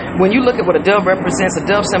Jesus. When you look at what a dove represents, a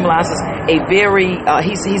dove symbolizes a very,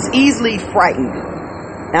 he's easily frightened.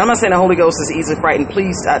 Now, I'm not saying the Holy Ghost is easily frightened.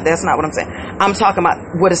 Please, that's not what I'm saying. I'm talking about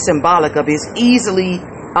what is symbolic of is easily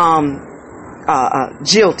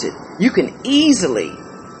jilted. You can easily,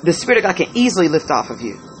 the Spirit of God can easily lift off of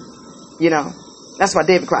you. That's why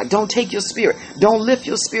David cried, don't take your spirit. Don't lift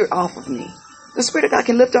your spirit off of me. The Spirit of God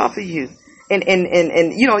can lift off of you. And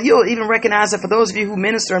you'll even recognize that for those of you who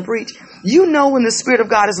minister and preach, when the Spirit of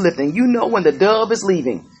God is lifting, when the dove is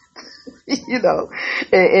leaving,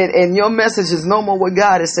 and your message is no more what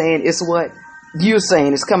God is saying. It's what you're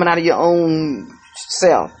saying. It's coming out of your own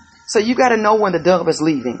self. So you got to know when the dove is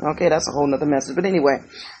leaving. Okay. That's a whole nother message. But anyway,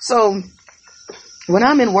 so when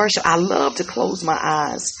I'm in worship, I love to close my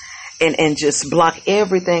eyes and just block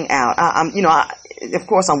everything out. Of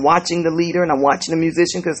course, I'm watching the leader and I'm watching the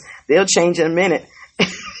musician because they'll change in a minute,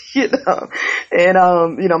 And,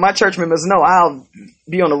 my church members know I'll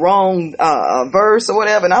be on the wrong verse or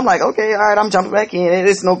whatever. And I'm like, okay, all right, I'm jumping back in.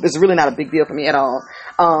 It's really not a big deal for me at all.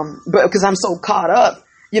 But because I'm so caught up,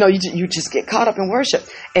 you just get caught up in worship.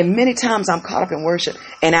 And many times I'm caught up in worship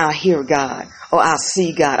and I'll hear God or I'll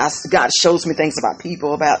see God. God shows me things about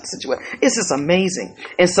people, about situations. It's just amazing.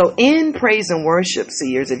 And so in praise and worship,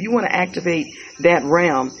 seers, if you want to activate that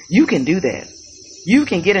realm, you can do that. You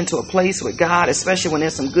can get into a place with God, especially when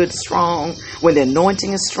there's some good, strong, when the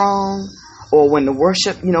anointing is strong, or when the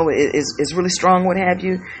worship, is really strong, what have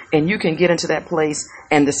you, and you can get into that place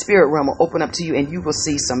and the spirit realm will open up to you and you will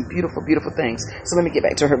see some beautiful, beautiful things. So let me get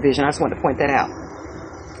back to her vision. I just wanted to point that out.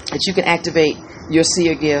 That you can activate your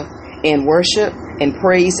seer gift in worship, in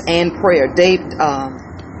praise, and prayer.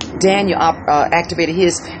 Daniel activated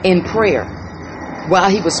his in prayer while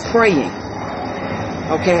he was praying.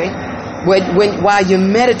 Okay? While you're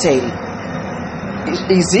meditating.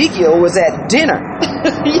 Ezekiel was at dinner,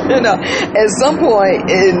 at some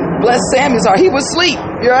point in blessed Samuel's heart, he was asleep,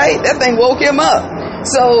 right? That thing woke him up.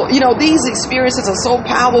 So, these experiences are so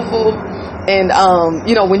powerful. And,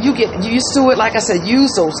 when you get used to it, like I said,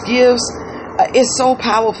 use those gifts. It's so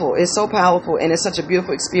powerful. It's so powerful. And it's such a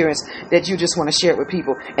beautiful experience that you just want to share it with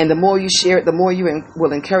people. And the more you share it, the more you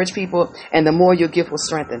will encourage people and the more your gift will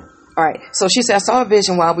strengthen. All right. So she said, I saw a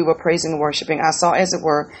vision while we were praising and worshiping. I saw, as it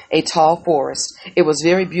were, a tall forest. It was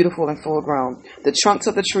very beautiful and full grown. The trunks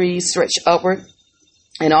of the trees stretched upward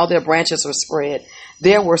and all their branches were spread.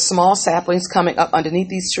 There were small saplings coming up underneath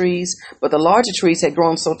these trees, but the larger trees had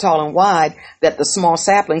grown so tall and wide that the small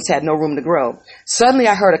saplings had no room to grow. Suddenly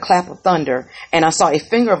I heard a clap of thunder, and I saw a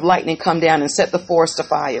finger of lightning come down and set the forest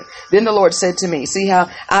afire. Then the Lord said to me, see how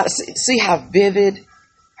vivid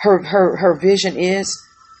her vision is?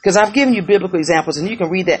 Because I've given you biblical examples and you can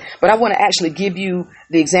read that, but I want to actually give you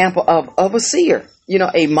the example of a seer,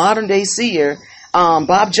 a modern day seer.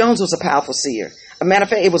 Bob Jones was a powerful seer. A matter of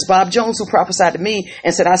fact, it was Bob Jones who prophesied to me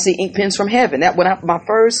and said, I see ink pens from heaven. That when I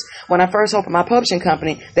first opened my publishing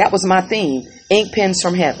company, that was my theme, ink pens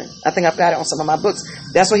from heaven. I think I've got it on some of my books.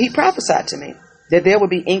 That's what he prophesied to me, that there would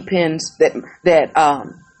be ink pens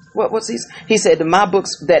what's he said that my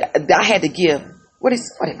books that I had to give. What did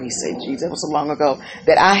he say? Jeez, that was so long ago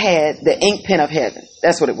that I had the ink pen of heaven.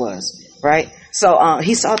 That's what it was, right? So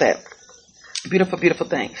he saw that. Beautiful, beautiful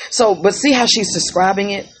thing. So, but see how she's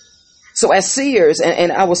describing it? So as seers,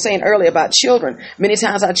 and I was saying earlier about children, many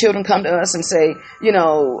times our children come to us and say,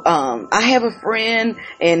 I have a friend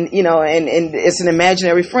and it's an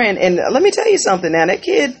imaginary friend. And let me tell you something now, that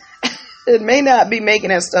kid, it may not be making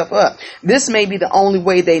that stuff up. This may be the only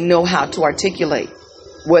way they know how to articulate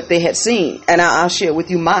what they had seen. And I'll share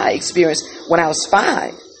with you my experience when I was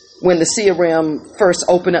 5, when the seer realm first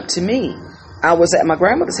opened up to me. I was at my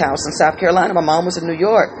grandmother's house in South Carolina. My mom was in New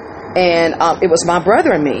York, and it was my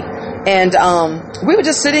brother and me. And we were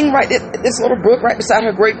just sitting right at this little brook right beside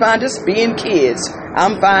her grapevine, just being kids.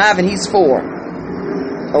 I'm 5 and he's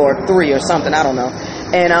 4 or 3 or something. I don't know.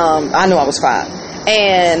 And I know I was 5.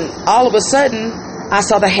 And all of a sudden, I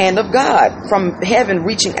saw the hand of God from heaven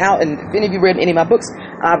reaching out. And if any of you read any of my books,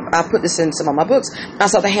 I put this in some of my books. I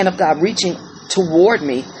saw the hand of God reaching toward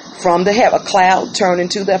me from the heaven. A cloud turned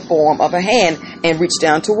into the form of a hand and reached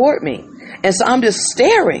down toward me. And so I'm just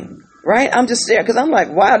staring, right? I'm just staring because I'm like,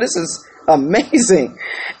 wow, this is amazing.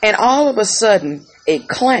 And all of a sudden, a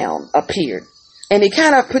clown appeared. And it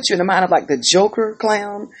kind of puts you in the mind of like the Joker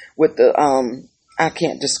clown with the, I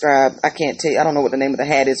can't tell you, I don't know what the name of the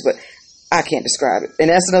hat is, but I can't describe it. And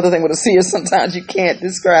that's another thing with a seer. Sometimes you can't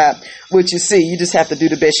describe what you see. You just have to do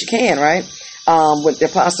the best you can, right? With the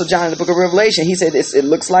Apostle John in the book of Revelation, he said it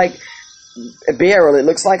looks like a beryl. It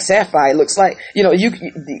looks like sapphire. It looks like, you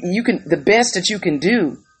can, the best that you can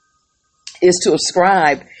do is to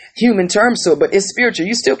ascribe human terms to it, but it's spiritual.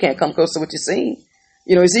 You still can't come close to what you see.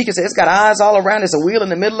 Ezekiel says it's got eyes all around. There's a wheel in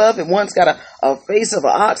the middle of it. One's got a face of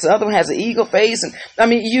an ox. The other one has an eagle face. And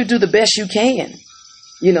you do the best you can.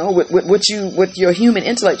 With your human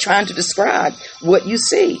intellect trying to describe what you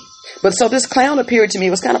see. But so this clown appeared to me.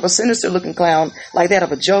 It was kind of a sinister looking clown like that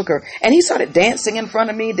of a Joker. And he started dancing in front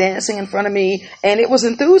of me. And it was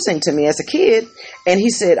enthusing to me as a kid. And he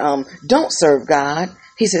said, don't serve God.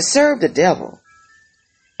 He said, serve the devil.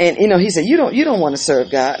 And, he said, you don't want to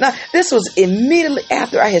serve God. Now, this was immediately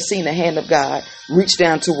after I had seen the hand of God reach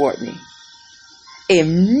down toward me.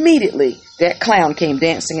 Immediately, that clown came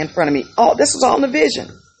dancing in front of me. Oh, this was all in the vision.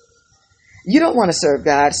 You don't want to serve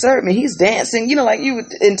God. Serve me. He's dancing, like you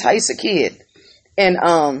would entice a kid.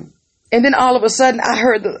 And then all of a sudden I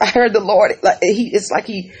heard the Lord, it's like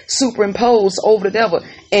he superimposed over the devil.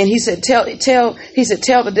 And he said, tell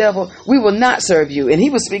the devil, we will not serve you. And he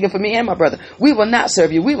was speaking for me and my brother. We will not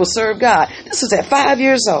serve you. We will serve God. This was at 5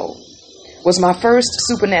 years old. Was my first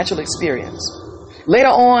supernatural experience. Later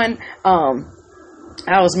on,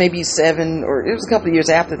 I was maybe 7, or it was a couple of years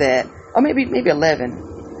after that, or maybe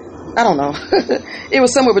 11. I don't know. It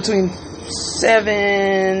was somewhere between 7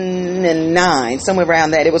 and 9, somewhere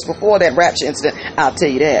around that. It was before that rapture incident, I'll tell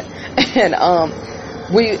you that. And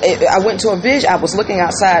I went to a vision. I was looking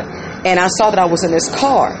outside, and I saw that I was in this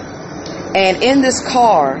car. And in this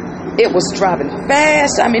car, it was driving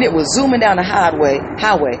fast. I mean, it was zooming down the highway,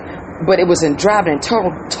 but it was driving in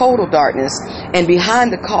total darkness. And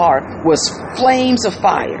behind the car was flames of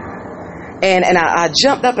fire. And I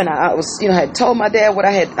jumped up, and I was, had told my dad what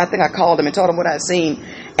I had. I think I called him and told him what I had seen.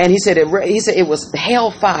 And he said it was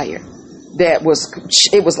hellfire that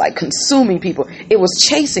was like consuming people. It was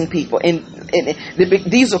chasing people, and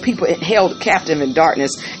these were people held captive in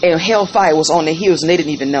darkness, and hellfire was on their heels, and they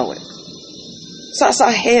didn't even know it. So I saw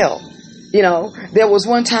hell. There was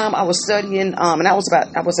one time I was studying, and I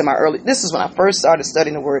was in my early. This is when I first started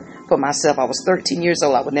studying the Word for myself. I was 13 years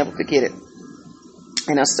old. I would never forget it.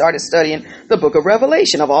 And I started studying the book of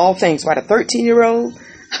Revelation, of all things, right? A 13-year-old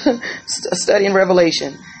studying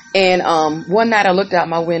Revelation. And one night I looked out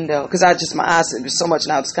my window, because my eyes, it was so much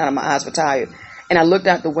now, my eyes were tired. And I looked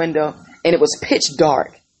out the window, and it was pitch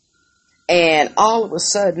dark. And all of a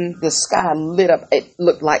sudden, the sky lit up. It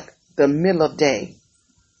looked like the middle of day.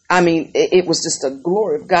 I mean, it was just the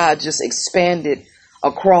glory of God just expanded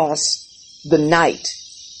across the night.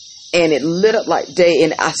 And it lit up like day,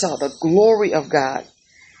 and I saw the glory of God.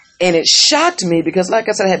 And it shocked me because, like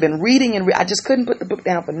I said, I had been reading and I just couldn't put the book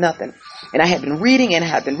down for nothing. And I had been reading and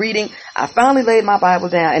had been reading. I finally laid my Bible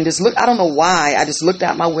down and just looked. I don't know why. I just looked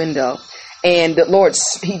out my window, and the Lord,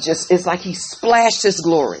 it's like he splashed his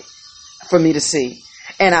glory for me to see.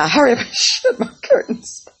 And I hurry up and shut my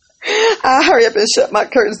curtains. Turned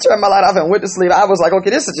my light off, and went to sleep. I was like,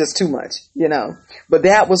 okay, this is just too much, But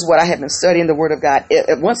that was what I had been studying the Word of God.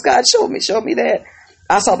 Once God showed me that,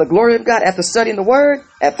 I saw the glory of God after studying the Word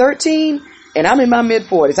at 13, and I'm in my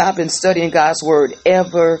mid-40s. I've been studying God's Word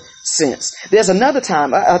ever since. There's another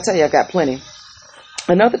time, I'll tell you, I got plenty.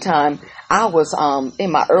 Another time, I was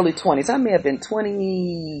in my early 20s. I may have been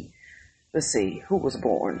 20, let's see, who was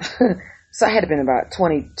born? So I had been about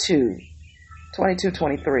 22,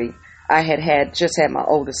 23. I just had my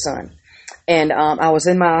oldest son. And I was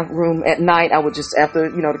in my room at night. I would just, after,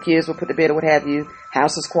 the kids would put to bed or what have you,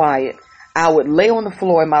 house was quiet, I would lay on the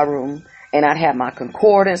floor in my room, and I'd have my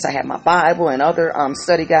concordance, I had my Bible and other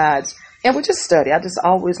study guides, and would just study. I just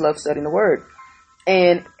always loved studying the Word.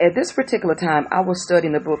 And at this particular time, I was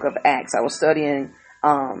studying the book of Acts. I was studying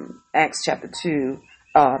Acts chapter 2.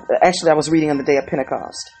 Actually, I was reading on the day of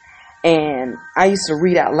Pentecost. And I used to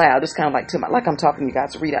read out loud, just kind of like I'm talking to you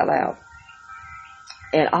guys, read out loud.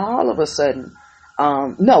 And all of a sudden,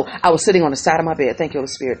 I was sitting on the side of my bed. Thank you, Holy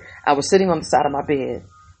Spirit. I was sitting on the side of my bed,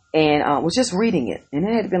 and was just reading it. And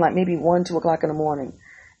it had been like maybe 1, 2 o'clock in the morning,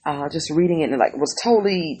 just reading it, and was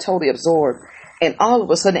totally absorbed. And all of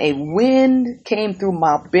a sudden, a wind came through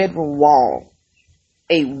my bedroom wall.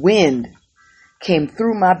 A wind came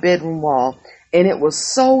through my bedroom wall, and it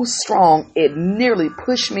was so strong, it nearly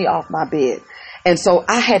pushed me off my bed. And so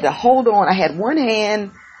I had to hold on. I had one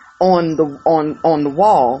hand on the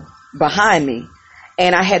wall behind me,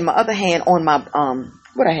 and I had my other hand on my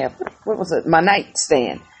my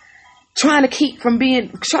nightstand, trying to keep from being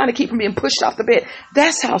pushed off the bed.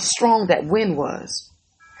 That's how strong that wind was.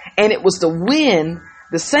 And it was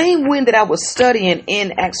the same wind that I was studying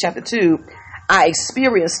in Acts chapter 2, I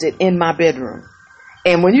experienced it in my bedroom.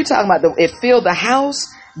 And when you're talking about it filled the house,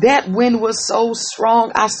 that wind was so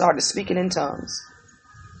strong, I started speaking in tongues.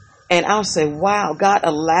 And I'll say, wow, God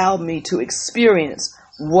allowed me to experience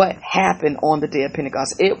what happened on the day of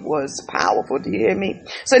Pentecost. It was powerful. Do you hear me?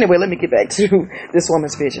 So anyway, let me get back to this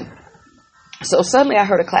woman's vision. So suddenly I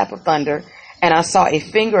heard a clap of thunder, and I saw a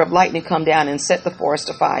finger of lightning come down and set the forest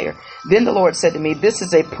afire. Then the Lord said to me, this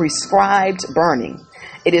is a prescribed burning.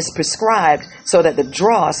 It is prescribed so that the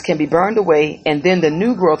dross can be burned away, and then the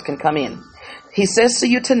new growth can come in. He says to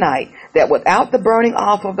you tonight that without the burning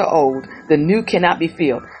off of the old, the new cannot be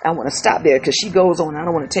filled. I want to stop there because she goes on. I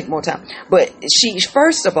don't want to take more time. But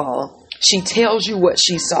first of all, she tells you what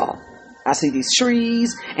she saw. I see these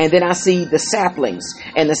trees, and then I see the saplings.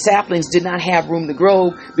 And the saplings did not have room to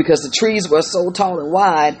grow because the trees were so tall and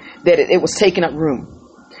wide that it was taking up room.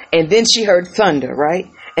 And then she heard thunder, right?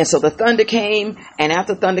 And so the thunder came, and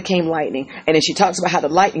after thunder came lightning. And then she talks about how the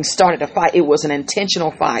lightning started a fire. It was an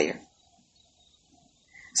intentional fire.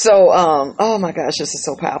 So, oh my gosh, this is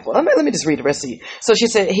so powerful. Let me just read the rest of you. So she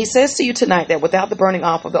said, he says to you tonight that without the burning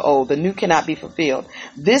off of the old, the new cannot be fulfilled.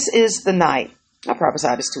 This is the night I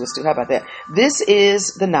prophesy this to us too. How about that? This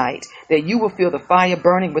is the night that you will feel the fire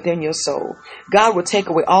burning within your soul. God will take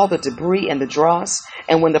away all the debris and the dross.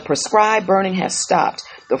 And when the prescribed burning has stopped,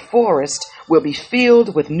 the forest will be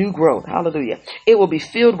filled with new growth. Hallelujah. It will be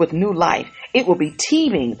filled with new life. It will be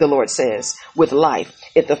teeming, the Lord says, with life.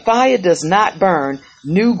 If the fire does not burn,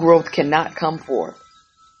 new growth cannot come forth.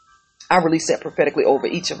 I release that prophetically over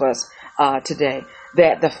each of us today,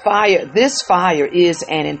 that the fire, this fire is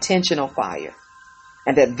an intentional fire.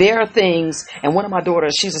 And that there are things, and one of my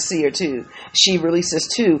daughters, she's a seer too. She releases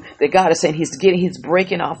too, that God is saying he's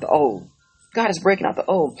breaking off the old. God is breaking out the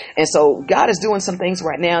old. And so God is doing some things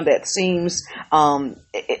right now that seems,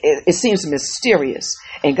 it seems mysterious.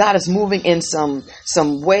 And God is moving in some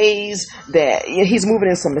ways that he's moving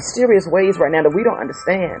in some mysterious ways right now that we don't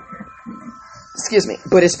understand. Excuse me.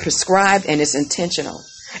 But it's prescribed and it's intentional.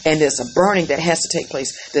 And there's a burning that has to take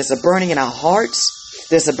place. There's a burning in our hearts.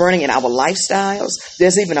 There's a burning in our lifestyles.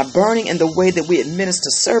 There's even a burning in the way that we administer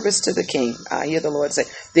service to the King. I hear the Lord say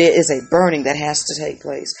there is a burning that has to take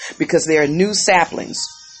place because there are new saplings.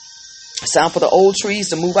 It's time for the old trees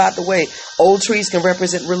to move out the way. Old trees can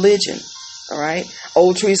represent religion. All right.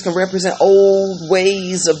 Old trees can represent old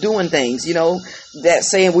ways of doing things, that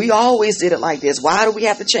saying we always did it like this. Why do we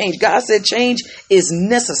have to change? God said change is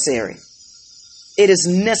necessary. It is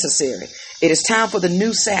necessary. It is time for the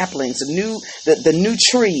new saplings, the new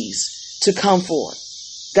trees to come forth.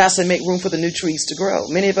 God said, make room for the new trees to grow.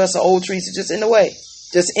 Many of us are old trees that are just in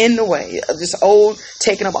the way, just old,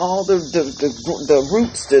 taking up all the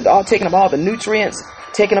roots, all taking up all the nutrients,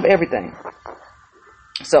 taking up everything.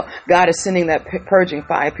 So God is sending that purging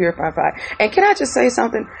fire, purifying fire. And can I just say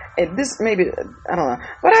something? And this maybe, I don't know,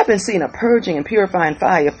 but I've been seeing a purging and purifying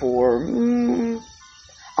fire for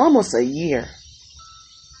almost a year.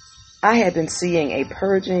 I had been seeing a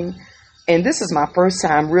purging, and this is my first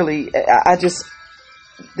time really,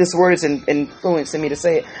 this word is influencing me to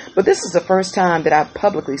say it, but this is the first time that I've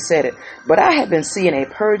publicly said it. But I have been seeing a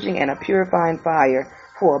purging and a purifying fire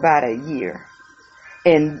for about a year.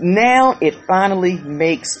 And now it finally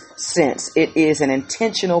makes sense. It is an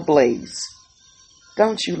intentional blaze.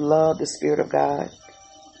 Don't you love the Spirit of God?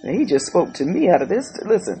 And he just spoke to me out of this.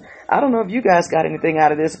 Listen, I don't know if you guys got anything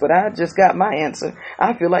out of this, but I just got my answer.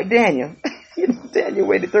 I feel like Daniel. Daniel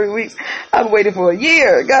waited 3 weeks. I've waited for a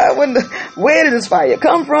year. God, where did this fire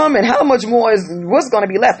come from? And how much more what's going to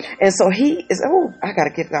be left? And so he is, I got to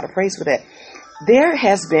give God a praise for that. There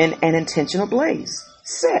has been an intentional blaze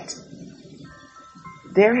set.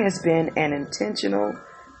 There has been an intentional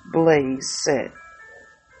blaze set.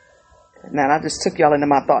 Now, I just took y'all into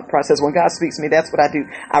my thought process. When God speaks to me, that's what I do.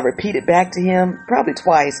 I repeat it back to him, probably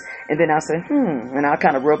twice, and then I'll say, and I'll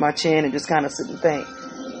kind of rub my chin and just kind of sit and think.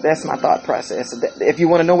 That's my thought process. If you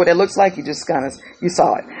want to know what that looks like, you saw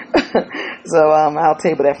it. So I'll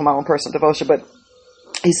table that for my own personal devotion. But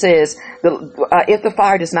he says, if the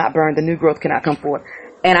fire does not burn, the new growth cannot come forth.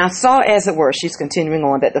 And I saw, as it were, she's continuing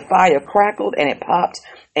on, that the fire crackled and it popped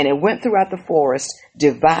and it went throughout the forest,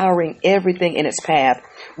 devouring everything in its path.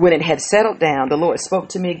 When it had settled down, the Lord spoke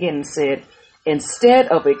to me again and said, instead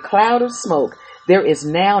of a cloud of smoke, there is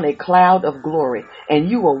now a cloud of glory, and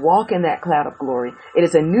you will walk in that cloud of glory. It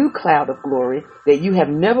is a new cloud of glory that you have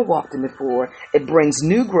never walked in before. It brings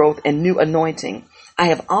new growth and new anointing. I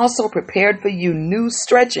have also prepared for you new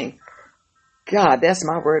stretching. God, that's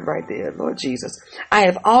my word right there, Lord Jesus. I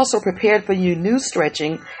have also prepared for you new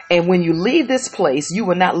stretching, and when you leave this place, you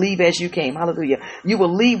will not leave as you came. Hallelujah. You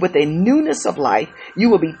will leave with a newness of life. You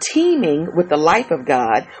will be teeming with the life of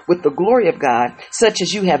God, with the glory of God, such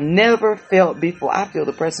as you have never felt before. I feel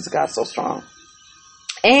the presence of God so strong.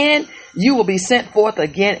 And you will be sent forth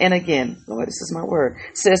again and again. Lord, this is my word,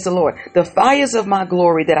 says the Lord. The fires of my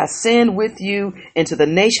glory that I send with you into the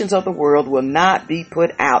nations of the world will not be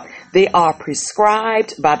put out. They are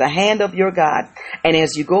prescribed by the hand of your God. And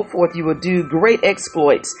as you go forth, you will do great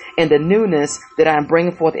exploits in the newness that I am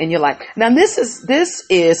bringing forth in your life. Now, this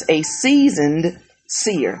is a seasoned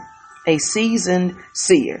seer, a seasoned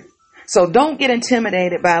seer. So don't get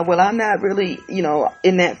intimidated by, well, I'm not really,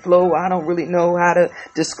 in that flow. I don't really know how to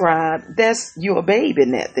describe. You're a babe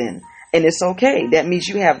in that then. And it's okay. That means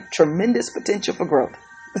you have tremendous potential for growth.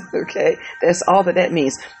 Okay. That's all that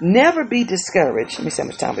means. Never be discouraged. Let me see how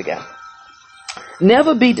much time we got.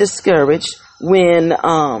 Never be discouraged when,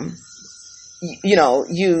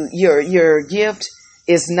 your gift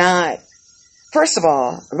is not. First of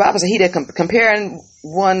all, the Bible says he that comparing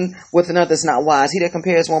one with another is not wise. He that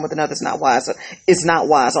compares one with another is not wise. It's not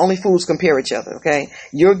wise. Only fools compare each other, okay?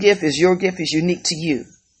 Your gift is unique to you.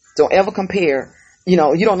 Don't ever compare You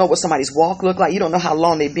know, you don't know what somebody's walk look like. You don't know how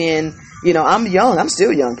long they've been. You know, I'm young. I'm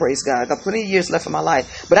still young, praise God. I've got plenty of years left of my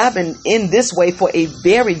life. But I've been in this way for a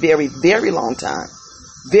very, very, very long time.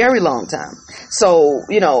 Very long time. So,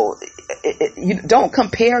 you know, you don't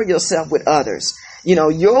compare yourself with others. You know,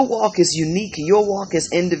 your walk is unique. Your walk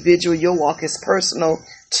is individual. Your walk is personal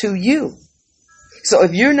to you. So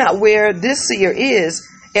if you're not where this seer is,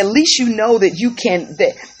 at least you know that you can.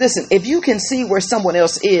 Listen, if you can see where someone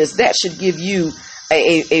else is, that should give you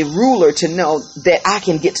a ruler to know that I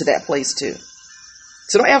can get to that place too.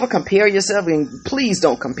 So don't ever compare yourself, and please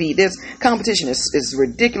don't compete. This competition is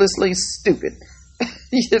ridiculously stupid.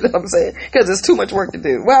 You know what I'm saying? Because there's too much work to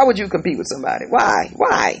do. Why would you compete with somebody?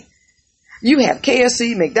 Why? You have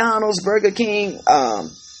KFC, McDonald's, Burger King,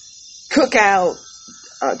 Cookout,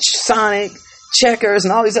 Sonic, Checkers,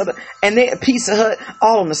 and all these other, and they Pizza Hut,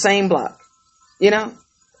 all on the same block. You know,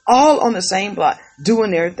 all on the same block,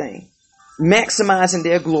 doing their thing, maximizing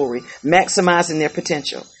their glory, maximizing their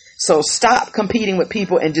potential. So stop competing with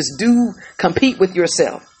people and just compete with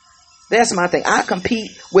yourself. That's my thing. I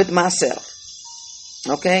compete with myself.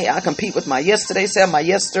 Okay, I compete with my yesterday self, my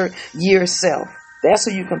yesteryear self. That's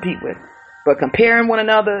who you compete with. But comparing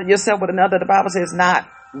yourself with another, the Bible says not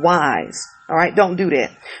wise. All right, don't do that.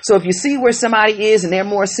 So if you see where somebody is and they're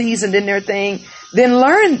more seasoned in their thing, then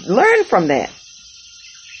learn from that.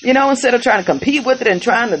 You know, instead of trying to compete with it and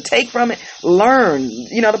trying to take from it, learn.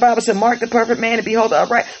 You know, the Bible said, mark the perfect man and behold the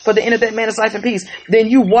upright, for the end of that man is life and peace. Then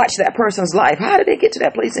you watch that person's life. How did they get to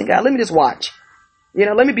that place in God? Let me just watch. You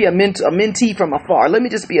know, let me be a mentee from afar. Let me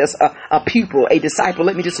just be a pupil, a disciple.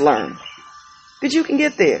 Let me just learn. But you can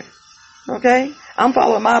get there. Okay? I'm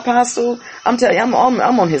following my apostle. I'm telling you, I'm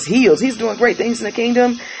on his heels. He's doing great things in the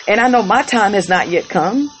kingdom. And I know my time has not yet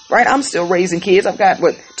come. Right? I'm still raising kids. I've got,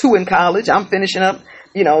 2 in college. I'm finishing up,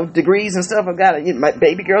 you know, degrees and stuff. I've got, my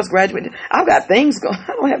baby girl's graduating. I've got things going.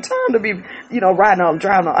 I don't have time to be, you know, riding on,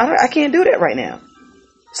 driving on. I can't do that right now.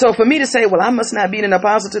 So for me to say, well, I must not be an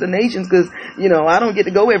apostle to the nations because, you know, I don't get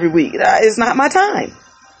to go every week. It's not my time.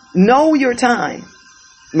 Know your time.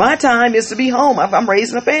 My time is to be home. I'm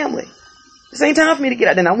raising a family. This ain't time for me to get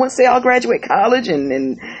out. Then I won't say I'll graduate college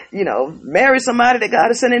and, you know, marry somebody that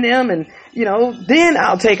God is sending them. And, you know, then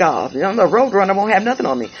I'll take off. You know, I'm a road runner. I won't have nothing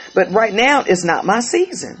on me. But right now, it's not my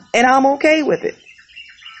season. And I'm okay with it.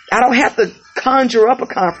 I don't have to conjure up a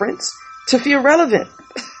conference to feel relevant.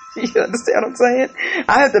 You understand what I'm saying?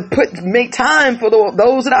 I have to make time for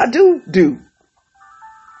those that I do.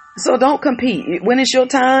 So don't compete. When it's your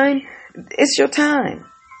time, it's your time.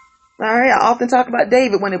 All right. I often talk about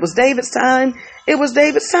David. When it was David's time, it was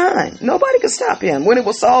David's time. Nobody could stop him. When it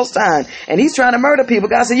was Saul's time and he's trying to murder people,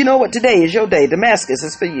 God said, you know what? Today is your day. Damascus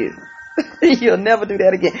is for you. You'll never do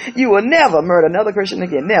that again. You will never murder another Christian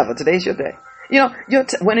again. Never. Today's your day. You know,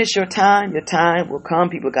 when it's your time will come.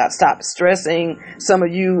 People got to stop stressing. Some of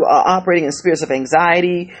you are operating in spirits of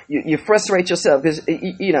anxiety. You frustrate yourself because,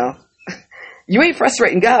 you know, you ain't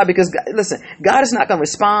frustrating God because, listen, God is not going to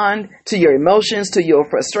respond to your emotions, to your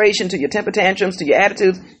frustration, to your temper tantrums, to your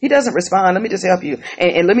attitudes. He doesn't respond. Let me just help you.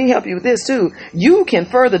 And let me help you with this too. You can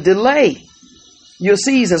further delay your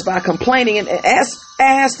seasons by complaining and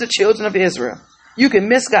ask the children of Israel. You can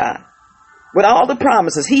miss God. With all the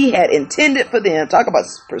promises he had intended for them, talk about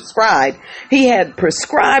prescribed, he had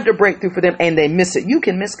prescribed a breakthrough for them and they miss it. You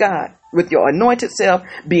can miss God with your anointed self,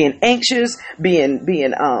 being anxious, being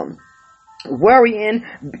worrying,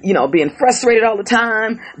 you know, being frustrated all the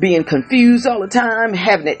time, being confused all the time,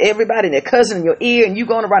 having everybody and their cousin in your ear and you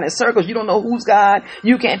going around in circles. You don't know who's God.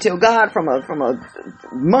 You can't tell God from a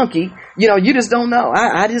monkey. You know, you just don't know.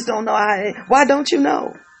 I just don't know. Why don't you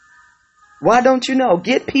know? Why don't you know?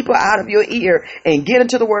 Get people out of your ear and get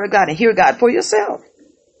into the Word of God and hear God for yourself.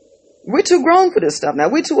 We're too grown for this stuff now.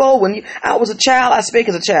 We're too old. I was a child, I spake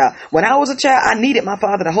as a child. When I was a child, I needed my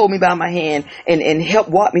father to hold me by my hand and help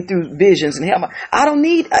walk me through visions and help.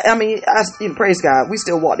 Praise God, we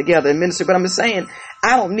still walk together in ministry, but I'm just saying,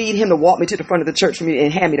 I don't need him to walk me to the front of the church for me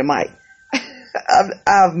and hand me the mic.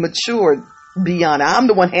 I've matured beyond. I'm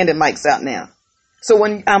the one handing mics out now. So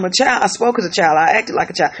when I'm a child, I spoke as a child. I acted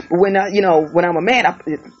like a child. But when I'm a man,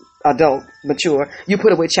 adult, mature, you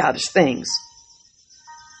put away childish things.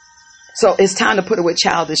 So it's time to put away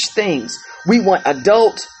childish things. We want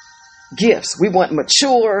adult gifts. We want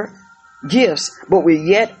mature gifts, but we're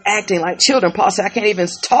yet acting like children. Paul said, I can't even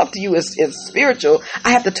talk to you as spiritual.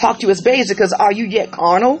 I have to talk to you as babes because are you yet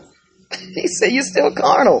carnal? He said, you're still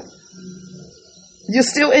carnal. You're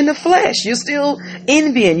still in the flesh. You're still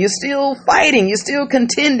envying. You're still fighting. You're still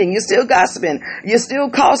contending. You're still gossiping. You're still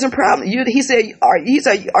causing problems. He said, are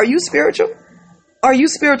you spiritual? Are you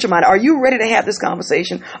spiritual minded? Are you ready to have this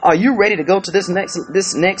conversation? Are you ready to go to this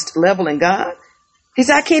next level in God? He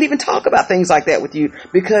said, I can't even talk about things like that with you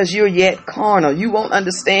because you're yet carnal. You won't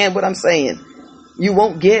understand what I'm saying. You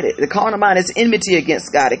won't get it. The carnal mind is enmity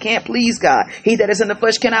against God. It can't please God. He that is in the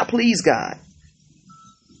flesh cannot please God.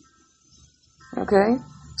 Okay?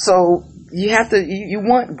 So you have to, you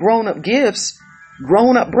want grown-up gifts,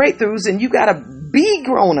 grown-up breakthroughs, and you got to be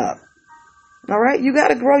grown up. All right? You got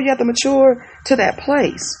to grow. You have to mature to that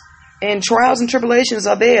place. And trials and tribulations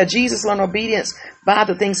are there. Jesus learned obedience by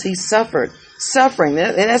the things he suffered. Suffering,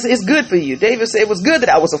 and it's good for you. David said it was good that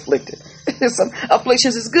I was afflicted. Some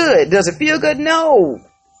afflictions is good. Does it feel good? No.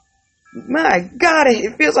 My God,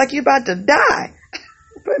 it feels like you're about to die.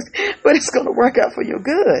 but it's going to work out for your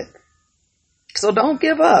good. So don't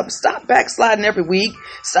give up. Stop backsliding every week.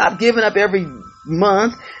 Stop giving up every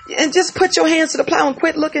month. And just put your hands to the plow and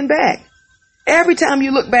quit looking back. Every time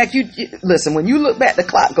you look back, you listen, when you look back, the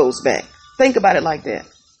clock goes back. Think about it like that.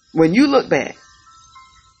 When you look back,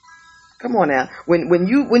 come on now. When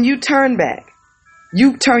you turn back,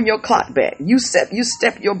 you turn your clock back. You step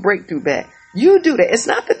your breakthrough back. You do that. It's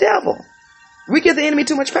not the devil. We give the enemy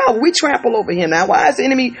too much power. We trample over him. Now, why is the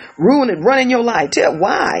enemy running your life? Tell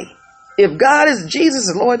why. If God is Jesus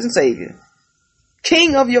is Lord and Savior,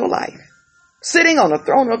 King of your life, sitting on the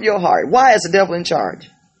throne of your heart, why is the devil in charge?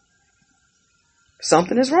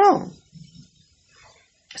 Something is wrong.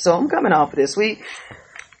 So I'm coming off of this. We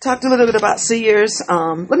talked a little bit about seers.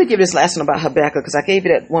 Let me give this last one about Habakkuk because I gave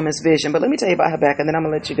you that woman's vision. But let me tell you about Habakkuk and then I'm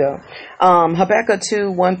going to let you go. Habakkuk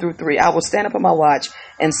 2:1-3. I will stand up on my watch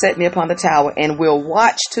and set me upon the tower and will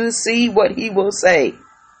watch to see what he will say.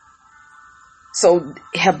 So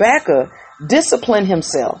Habakkuk disciplined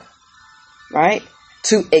himself, right,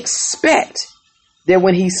 to expect that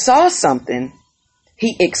when he saw something,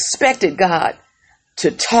 he expected God to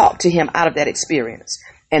talk to him out of that experience.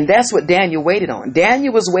 And that's what Daniel waited on.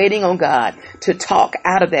 Daniel was waiting on God to talk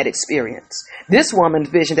out of that experience. This woman's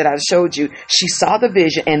vision that I showed you, she saw the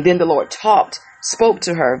vision and then the Lord spoke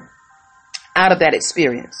to her out of that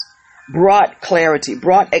experience. Brought clarity,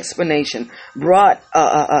 brought explanation, brought,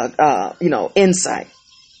 insight.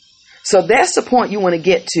 So that's the point you want to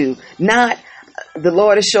get to. Not the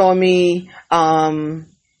Lord is showing me,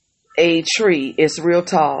 a tree. It's real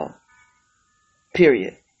tall.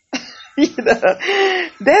 Period.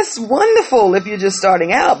 That's wonderful if you're just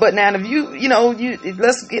starting out. But now if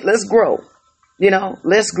let's grow,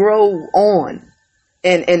 let's grow on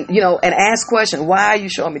and ask questions. Why are you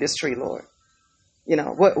showing me this tree, Lord?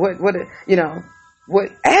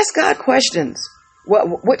 Ask God questions.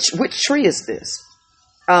 Which tree is this?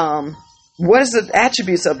 What is the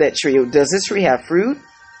attributes of that tree? Does this tree have fruit?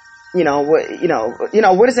 What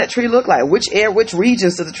does that tree look like? Which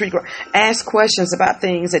regions does the tree grow? Ask questions about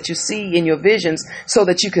things that you see in your visions so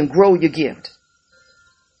that you can grow your gift.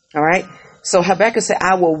 All right. So Habakkuk said,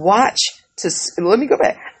 I will watch let me go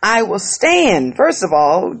back. I will stand. First of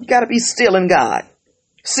all, you got to be still in God.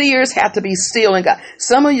 Seers have to be still in God.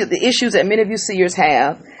 Some of the issues that many of you seers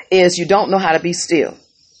have is you don't know how to be still.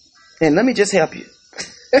 And let me just help you.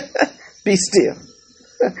 Be still.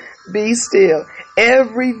 Be still.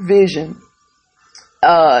 Every visualization,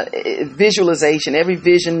 every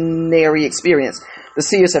visionary experience the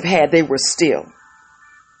seers have had, they were still.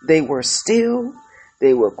 They were still.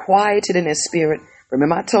 They were quieted in their spirit.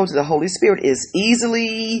 Remember, I told you the Holy Spirit is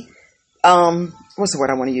easily, what's the word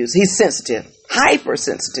I want to use? He's sensitive,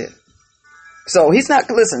 hypersensitive. So he's not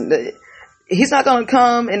going to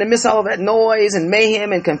come in the midst of all that noise and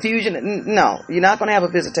mayhem and confusion. No, you're not going to have a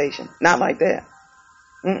visitation. Not like that.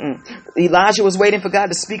 Elijah was waiting for God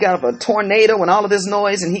to speak out of a tornado and all of this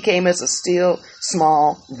noise, and he came as a still,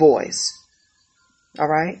 small voice. All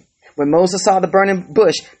right. When Moses saw the burning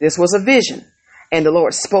bush, this was a vision. And the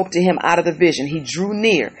Lord spoke to him out of the vision. He drew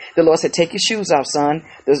near. The Lord said, take your shoes off, son.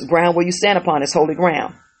 The ground where you stand upon is holy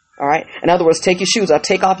ground. All right. In other words, take your shoes off.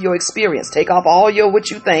 Take off your experience. Take off all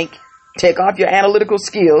what you think. Take off your analytical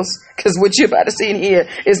skills, because what you're about to see in here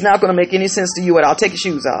is not going to make any sense to you at all. Take your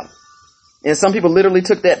shoes off. And some people literally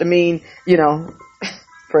took that to mean,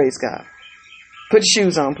 praise God. Put your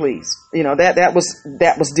shoes on, please. That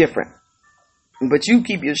was different. But you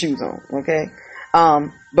keep your shoes on, okay?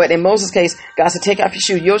 But in Moses' case, God said, take off your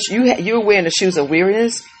shoes. You're wearing the shoes of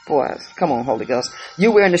weariness. Boy, come on, Holy Ghost.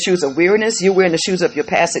 You're wearing the shoes of weariness. You're wearing the shoes of your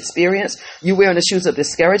past experience. You're wearing the shoes of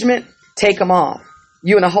discouragement. Take them off.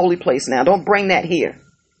 You're in a holy place now. Don't bring that here.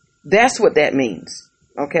 That's what that means.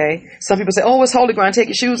 Okay. Some people say, oh, it's holy ground. Take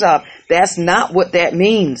your shoes off. That's not what that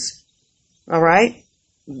means. All right.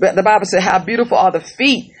 But the Bible said, how beautiful are the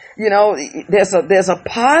feet. There's a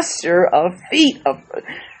posture of feet.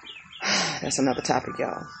 That's another topic,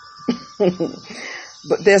 y'all.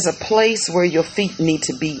 But there's a place where your feet need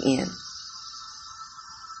to be in.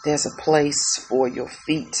 There's a place for your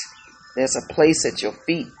feet. There's a place that your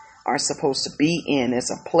feet are supposed to be in. There's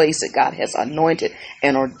a place that God has anointed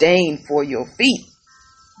and ordained for your feet.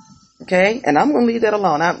 Okay? And I'm going to leave that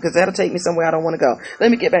alone because that'll take me somewhere I don't want to go. Let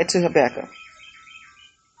me get back to Habakkuk.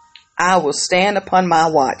 I will stand upon my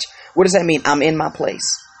watch. What does that mean? I'm in my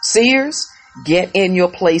place. Seers, get in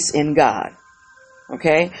your place in God.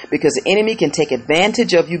 Okay? Because the enemy can take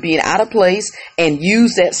advantage of you being out of place and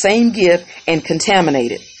use that same gift and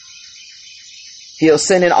contaminate it. He'll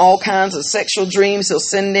send in all kinds of sexual dreams. He'll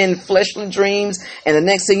send in fleshly dreams. And the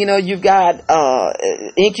next thing you know, you've got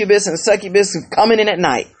incubus and succubus coming in at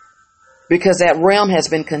night. Because that realm has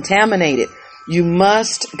been contaminated.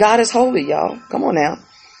 God is holy, y'all. Come on now.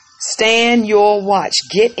 Stand your watch.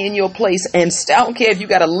 Get in your place. And I don't care if you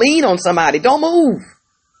got to lean on somebody. Don't move.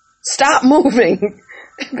 Stop moving.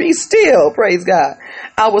 Be still. Praise God.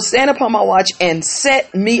 I will stand upon my watch and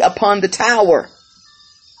set me upon the tower.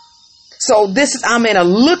 So I'm in a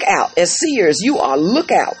lookout. As seers, you are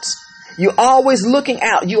lookouts. You're always looking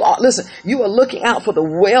out. You are looking out for the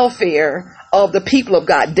welfare of the people of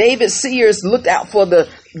God. David's seers looked out for the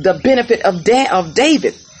benefit of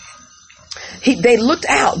David. They looked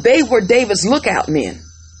out. They were David's lookout men.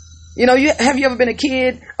 You know, have you ever been a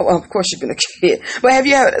kid? Oh, of course you've been a kid. But have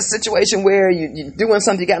you had a situation where you're doing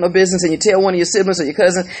something you got no business and you tell one of your siblings or your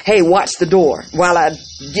cousin, hey, watch the door while I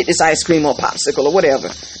get this ice cream or popsicle or whatever,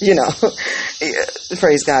 you know.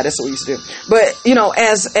 Praise God, that's what we used to do. But, you know,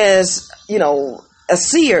 as you know, a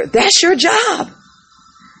seer, that's your job.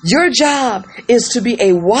 Your job is to be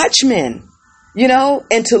a watchman, you know,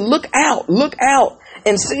 and to look out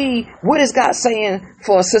and see what is God saying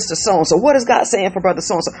for sister so-and-so. What is God saying for brother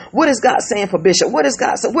so-and-so? What is God saying for bishop? What is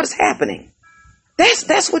God saying? What is happening?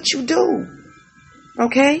 That's what you do.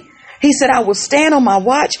 Okay? He said, I will stand on my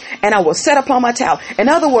watch and I will set upon my tower. In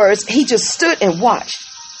other words, he just stood and watched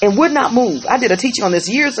and would not move. I did a teaching on this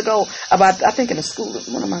years ago about, I think in a school,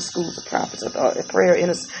 one of my schools of prophets, a prayer,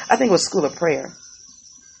 I think it was School of Prayer.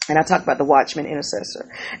 And I talked about the watchman intercessor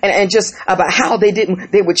and just about how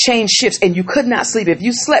they would change shifts and you could not sleep. If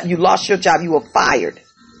you slept, you lost your job. You were fired.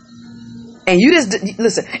 And you just,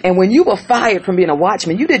 listen, and when you were fired from being a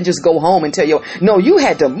watchman, you didn't just go home and no, you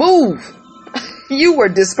had to move. You were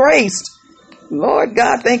disgraced. Lord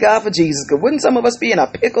God, thank God for Jesus. Because wouldn't some of us be in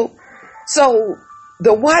a pickle? So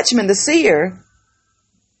the watchman, the seer,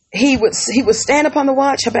 he would stand upon the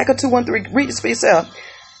watch. Habakkuk 2:1-3, read this for yourself.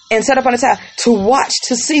 And set up on the tower to watch,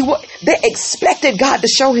 to see what they expected God to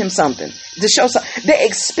show him something, They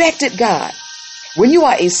expected God. When you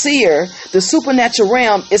are a seer, the supernatural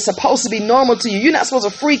realm is supposed to be normal to you. You're not supposed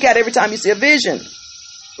to freak out every time you see a vision,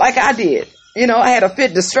 like I did. You know, I had a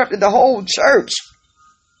fit, disrupted the whole church.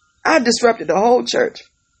 I disrupted the whole church.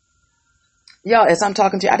 Y'all, as I'm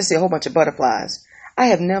talking to you, I just see a whole bunch of butterflies. I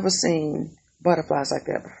have never seen butterflies like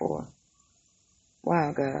that before.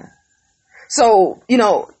 Wow, God. So, you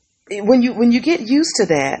know, when you get used to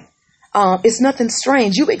that, it's nothing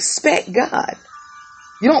strange. You expect God.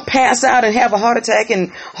 You don't pass out and have a heart attack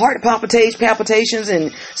and heart palpitations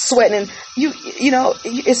and sweating. You know,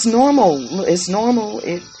 it's normal. It's normal.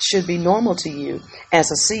 It should be normal to you as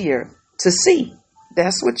a seer to see.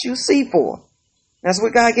 That's what you see for. That's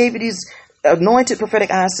what God gave you these anointed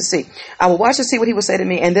prophetic eyes to see. I will watch and see what he will say to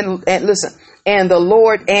me. And then listen. And the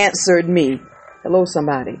Lord answered me. Hello,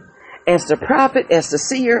 somebody. As the prophet, as the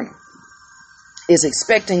seer is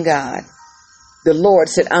expecting God, the Lord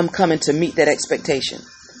said, I'm coming to meet that expectation.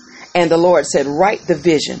 And the Lord said, write the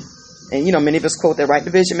vision. And, you know, many of us quote that, write the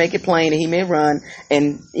vision, make it plain, and he may run,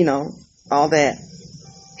 and, you know, all that.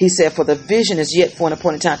 He said, for the vision is yet for an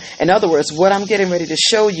appointed time. In other words, what I'm getting ready to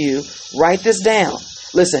show you, write this down.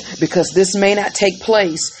 Listen, because this may not take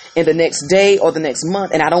place in the next day or the next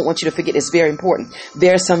month, and I don't want you to forget, it's very important.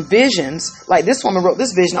 There are some visions, like this woman wrote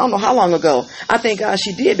this vision, I don't know how long ago. I thank God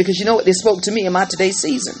she did, because you know what, they spoke to me in my today's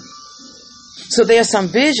season. So there are some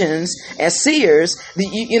visions as seers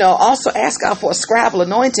that you know, also ask God for a scribal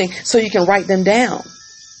anointing so you can write them down.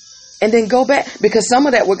 And then go back, because some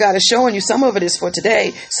of that what God is showing you, some of it is for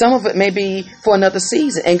today, some of it may be for another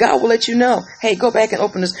season. And God will let you know, hey, go back and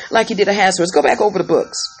open this, like he did Ahasuerus. Go back over the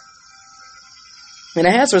books. And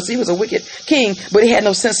Ahasuerus, he was a wicked king, but he had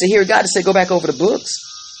no sense to hear God to say, go back over the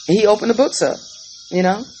books. And he opened the books up, you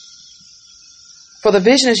know. For the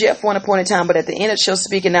vision is yet for an appointed time, but at the end it shall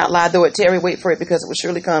speak and not lie. Though it tarry, wait for it, because it will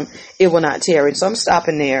surely come. It will not tarry. So I'm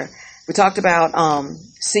stopping there. We talked about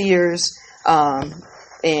seers,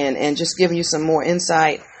 and just giving you some more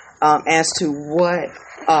insight as to what,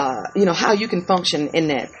 you know, how you can function in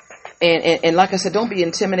that. And like I said, don't be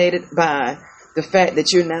intimidated by the fact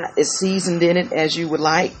that you're not as seasoned in it as you would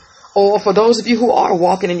like. Or for those of you who are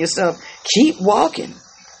walking in yourself, keep walking.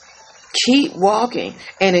 Keep walking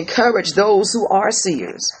and encourage those who are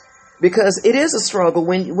seers, because it is a struggle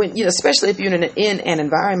when you know, especially if you're in an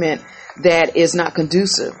environment that is not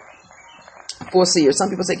conducive for seers. Some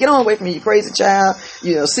people say, get on away from me, you crazy child.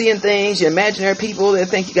 You know, seeing things, you imaginary people that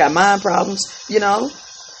think you got mind problems, you know,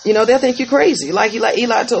 they'll think you're crazy. Like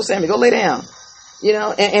Eli told Samuel, go lay down. You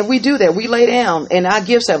know, and we do that. We lay down, and our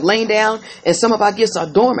gifts have lain down, and some of our gifts are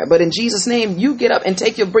dormant. But in Jesus' name, you get up and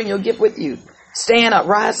bring your gift with you. Stand up,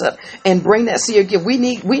 rise up, and bring that seer gift. We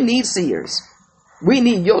need seers.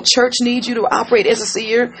 Your church needs you to operate as a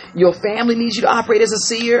seer. Your family needs you to operate as a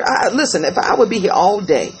seer. Listen, if I would be here all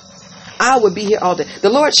day, I would be here all day.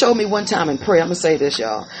 The Lord showed me one time in prayer. I'm going to say this,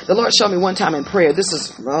 y'all. The Lord showed me one time in prayer. This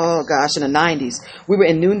is, in the 90s. We were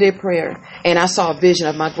in noonday prayer, and I saw a vision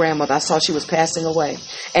of my grandmother. I saw she was passing away.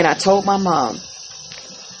 And I told my mom,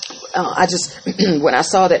 when I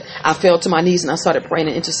saw that, I fell to my knees and I started praying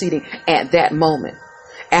and interceding at that moment.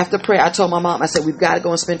 After prayer, I told my mom, I said, we've got to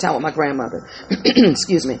go and spend time with my grandmother.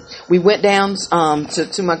 Excuse me. We went down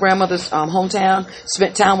to my grandmother's hometown,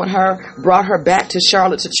 spent time with her, brought her back to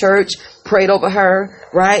Charlotte to church, prayed over her,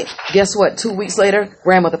 right? Guess what? 2 weeks later,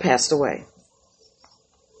 grandmother passed away.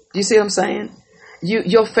 Do you see what I'm saying?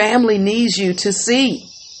 Your family needs you to see.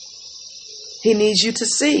 He needs you to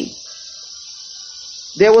see.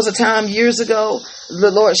 There was a time years ago, the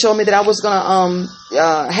Lord showed me that I was going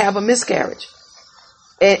to have a miscarriage.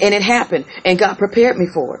 And it happened, and God prepared me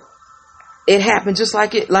for it. It happened just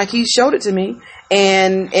like He showed it to me,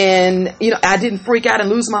 and I didn't freak out and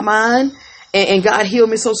lose my mind, and God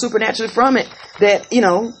healed me so supernaturally from it that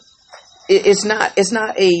it's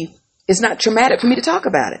not traumatic for me to talk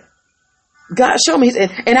about it. God showed me,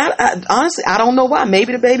 and I honestly I don't know why.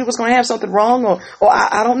 Maybe the baby was going to have something wrong, or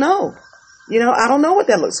I don't know. I don't know what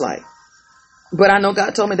that looks like, but I know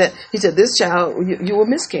God told me that He said this child you will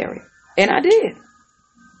miscarry, and I did.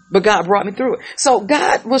 But God brought me through it. So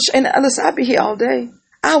God will, and listen, I'd be here all day.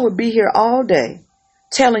 I would be here all day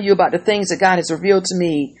telling you about the things that God has revealed to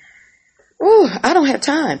me. Ooh, I don't have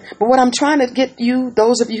time. But what I'm trying to get you,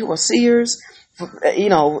 those of you who are seers,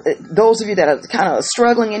 those of you that are kind of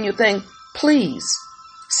struggling in your thing, please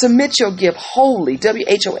submit your gift wholly,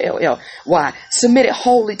 WHOLLY. Submit it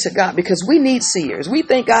wholly to God, because we need seers. We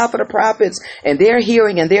thank God for the prophets and they're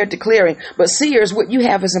hearing and they're declaring, but seers, what you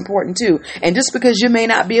have is important too. And just because you may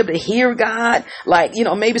not be able to hear God, like,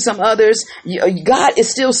 maybe some others, God is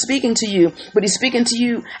still speaking to you, but He's speaking to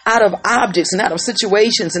you out of objects and out of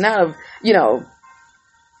situations and out of,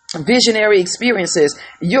 visionary experiences.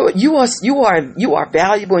 You are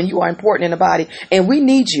valuable and you are important in the body, and we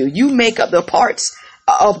need you. You make up the parts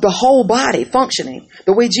of the whole body functioning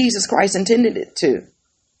the way Jesus Christ intended it to.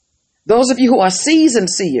 Those of you who are seasoned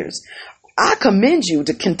seers, I commend you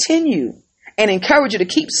to continue and encourage you to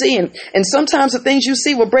keep seeing. And sometimes the things you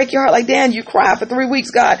see will break your heart. Like, Dan, you cried for 3 weeks.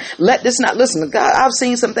 God, let this not listen. God, I've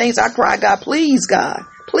seen some things. I cried. God, please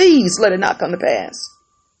let it not come to pass.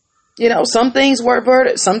 Some things were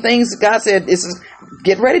averted. Some things God said,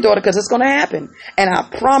 get ready, daughter, because it's going to happen. And I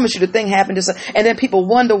promise you the thing happened. And then people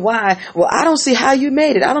wonder why. Well, I don't see how you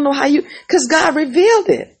made it. I don't know how because God revealed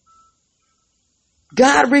it.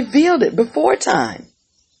 God revealed it before time.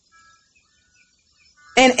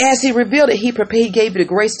 And as He revealed it, He gave you the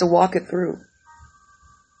grace to walk it through.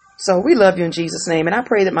 So we love you in Jesus' name. And I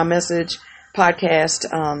pray that my message podcast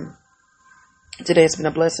today has been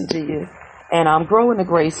a blessing to you. And grow in the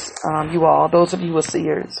grace, you all, those of you who are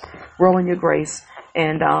seers, grow in your grace,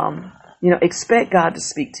 and, expect God to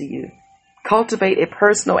speak to you. Cultivate a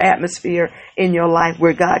personal atmosphere in your life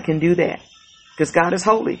where God can do that, because God is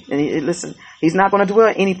holy. And He's not going to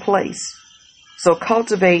dwell any place. So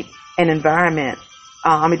cultivate an environment.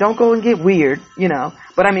 Don't go and get weird,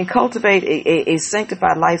 but cultivate a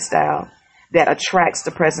sanctified lifestyle that attracts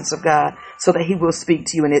the presence of God, so that He will speak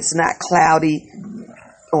to you, and it's not cloudy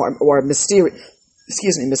or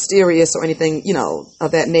mysterious or anything,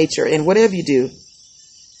 of that nature. And whatever you do,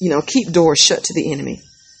 keep doors shut to the enemy.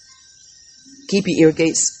 Keep your ear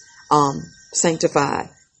gates sanctified,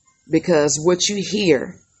 because what you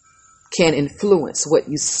hear can influence what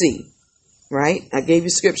you see, right? I gave you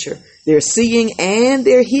scripture. They're seeing and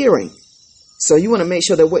they're hearing. So you want to make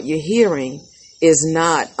sure that what you're hearing is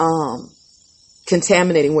not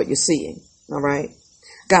contaminating what you're seeing. All right.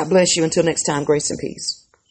 God bless you. Until next time, grace and peace.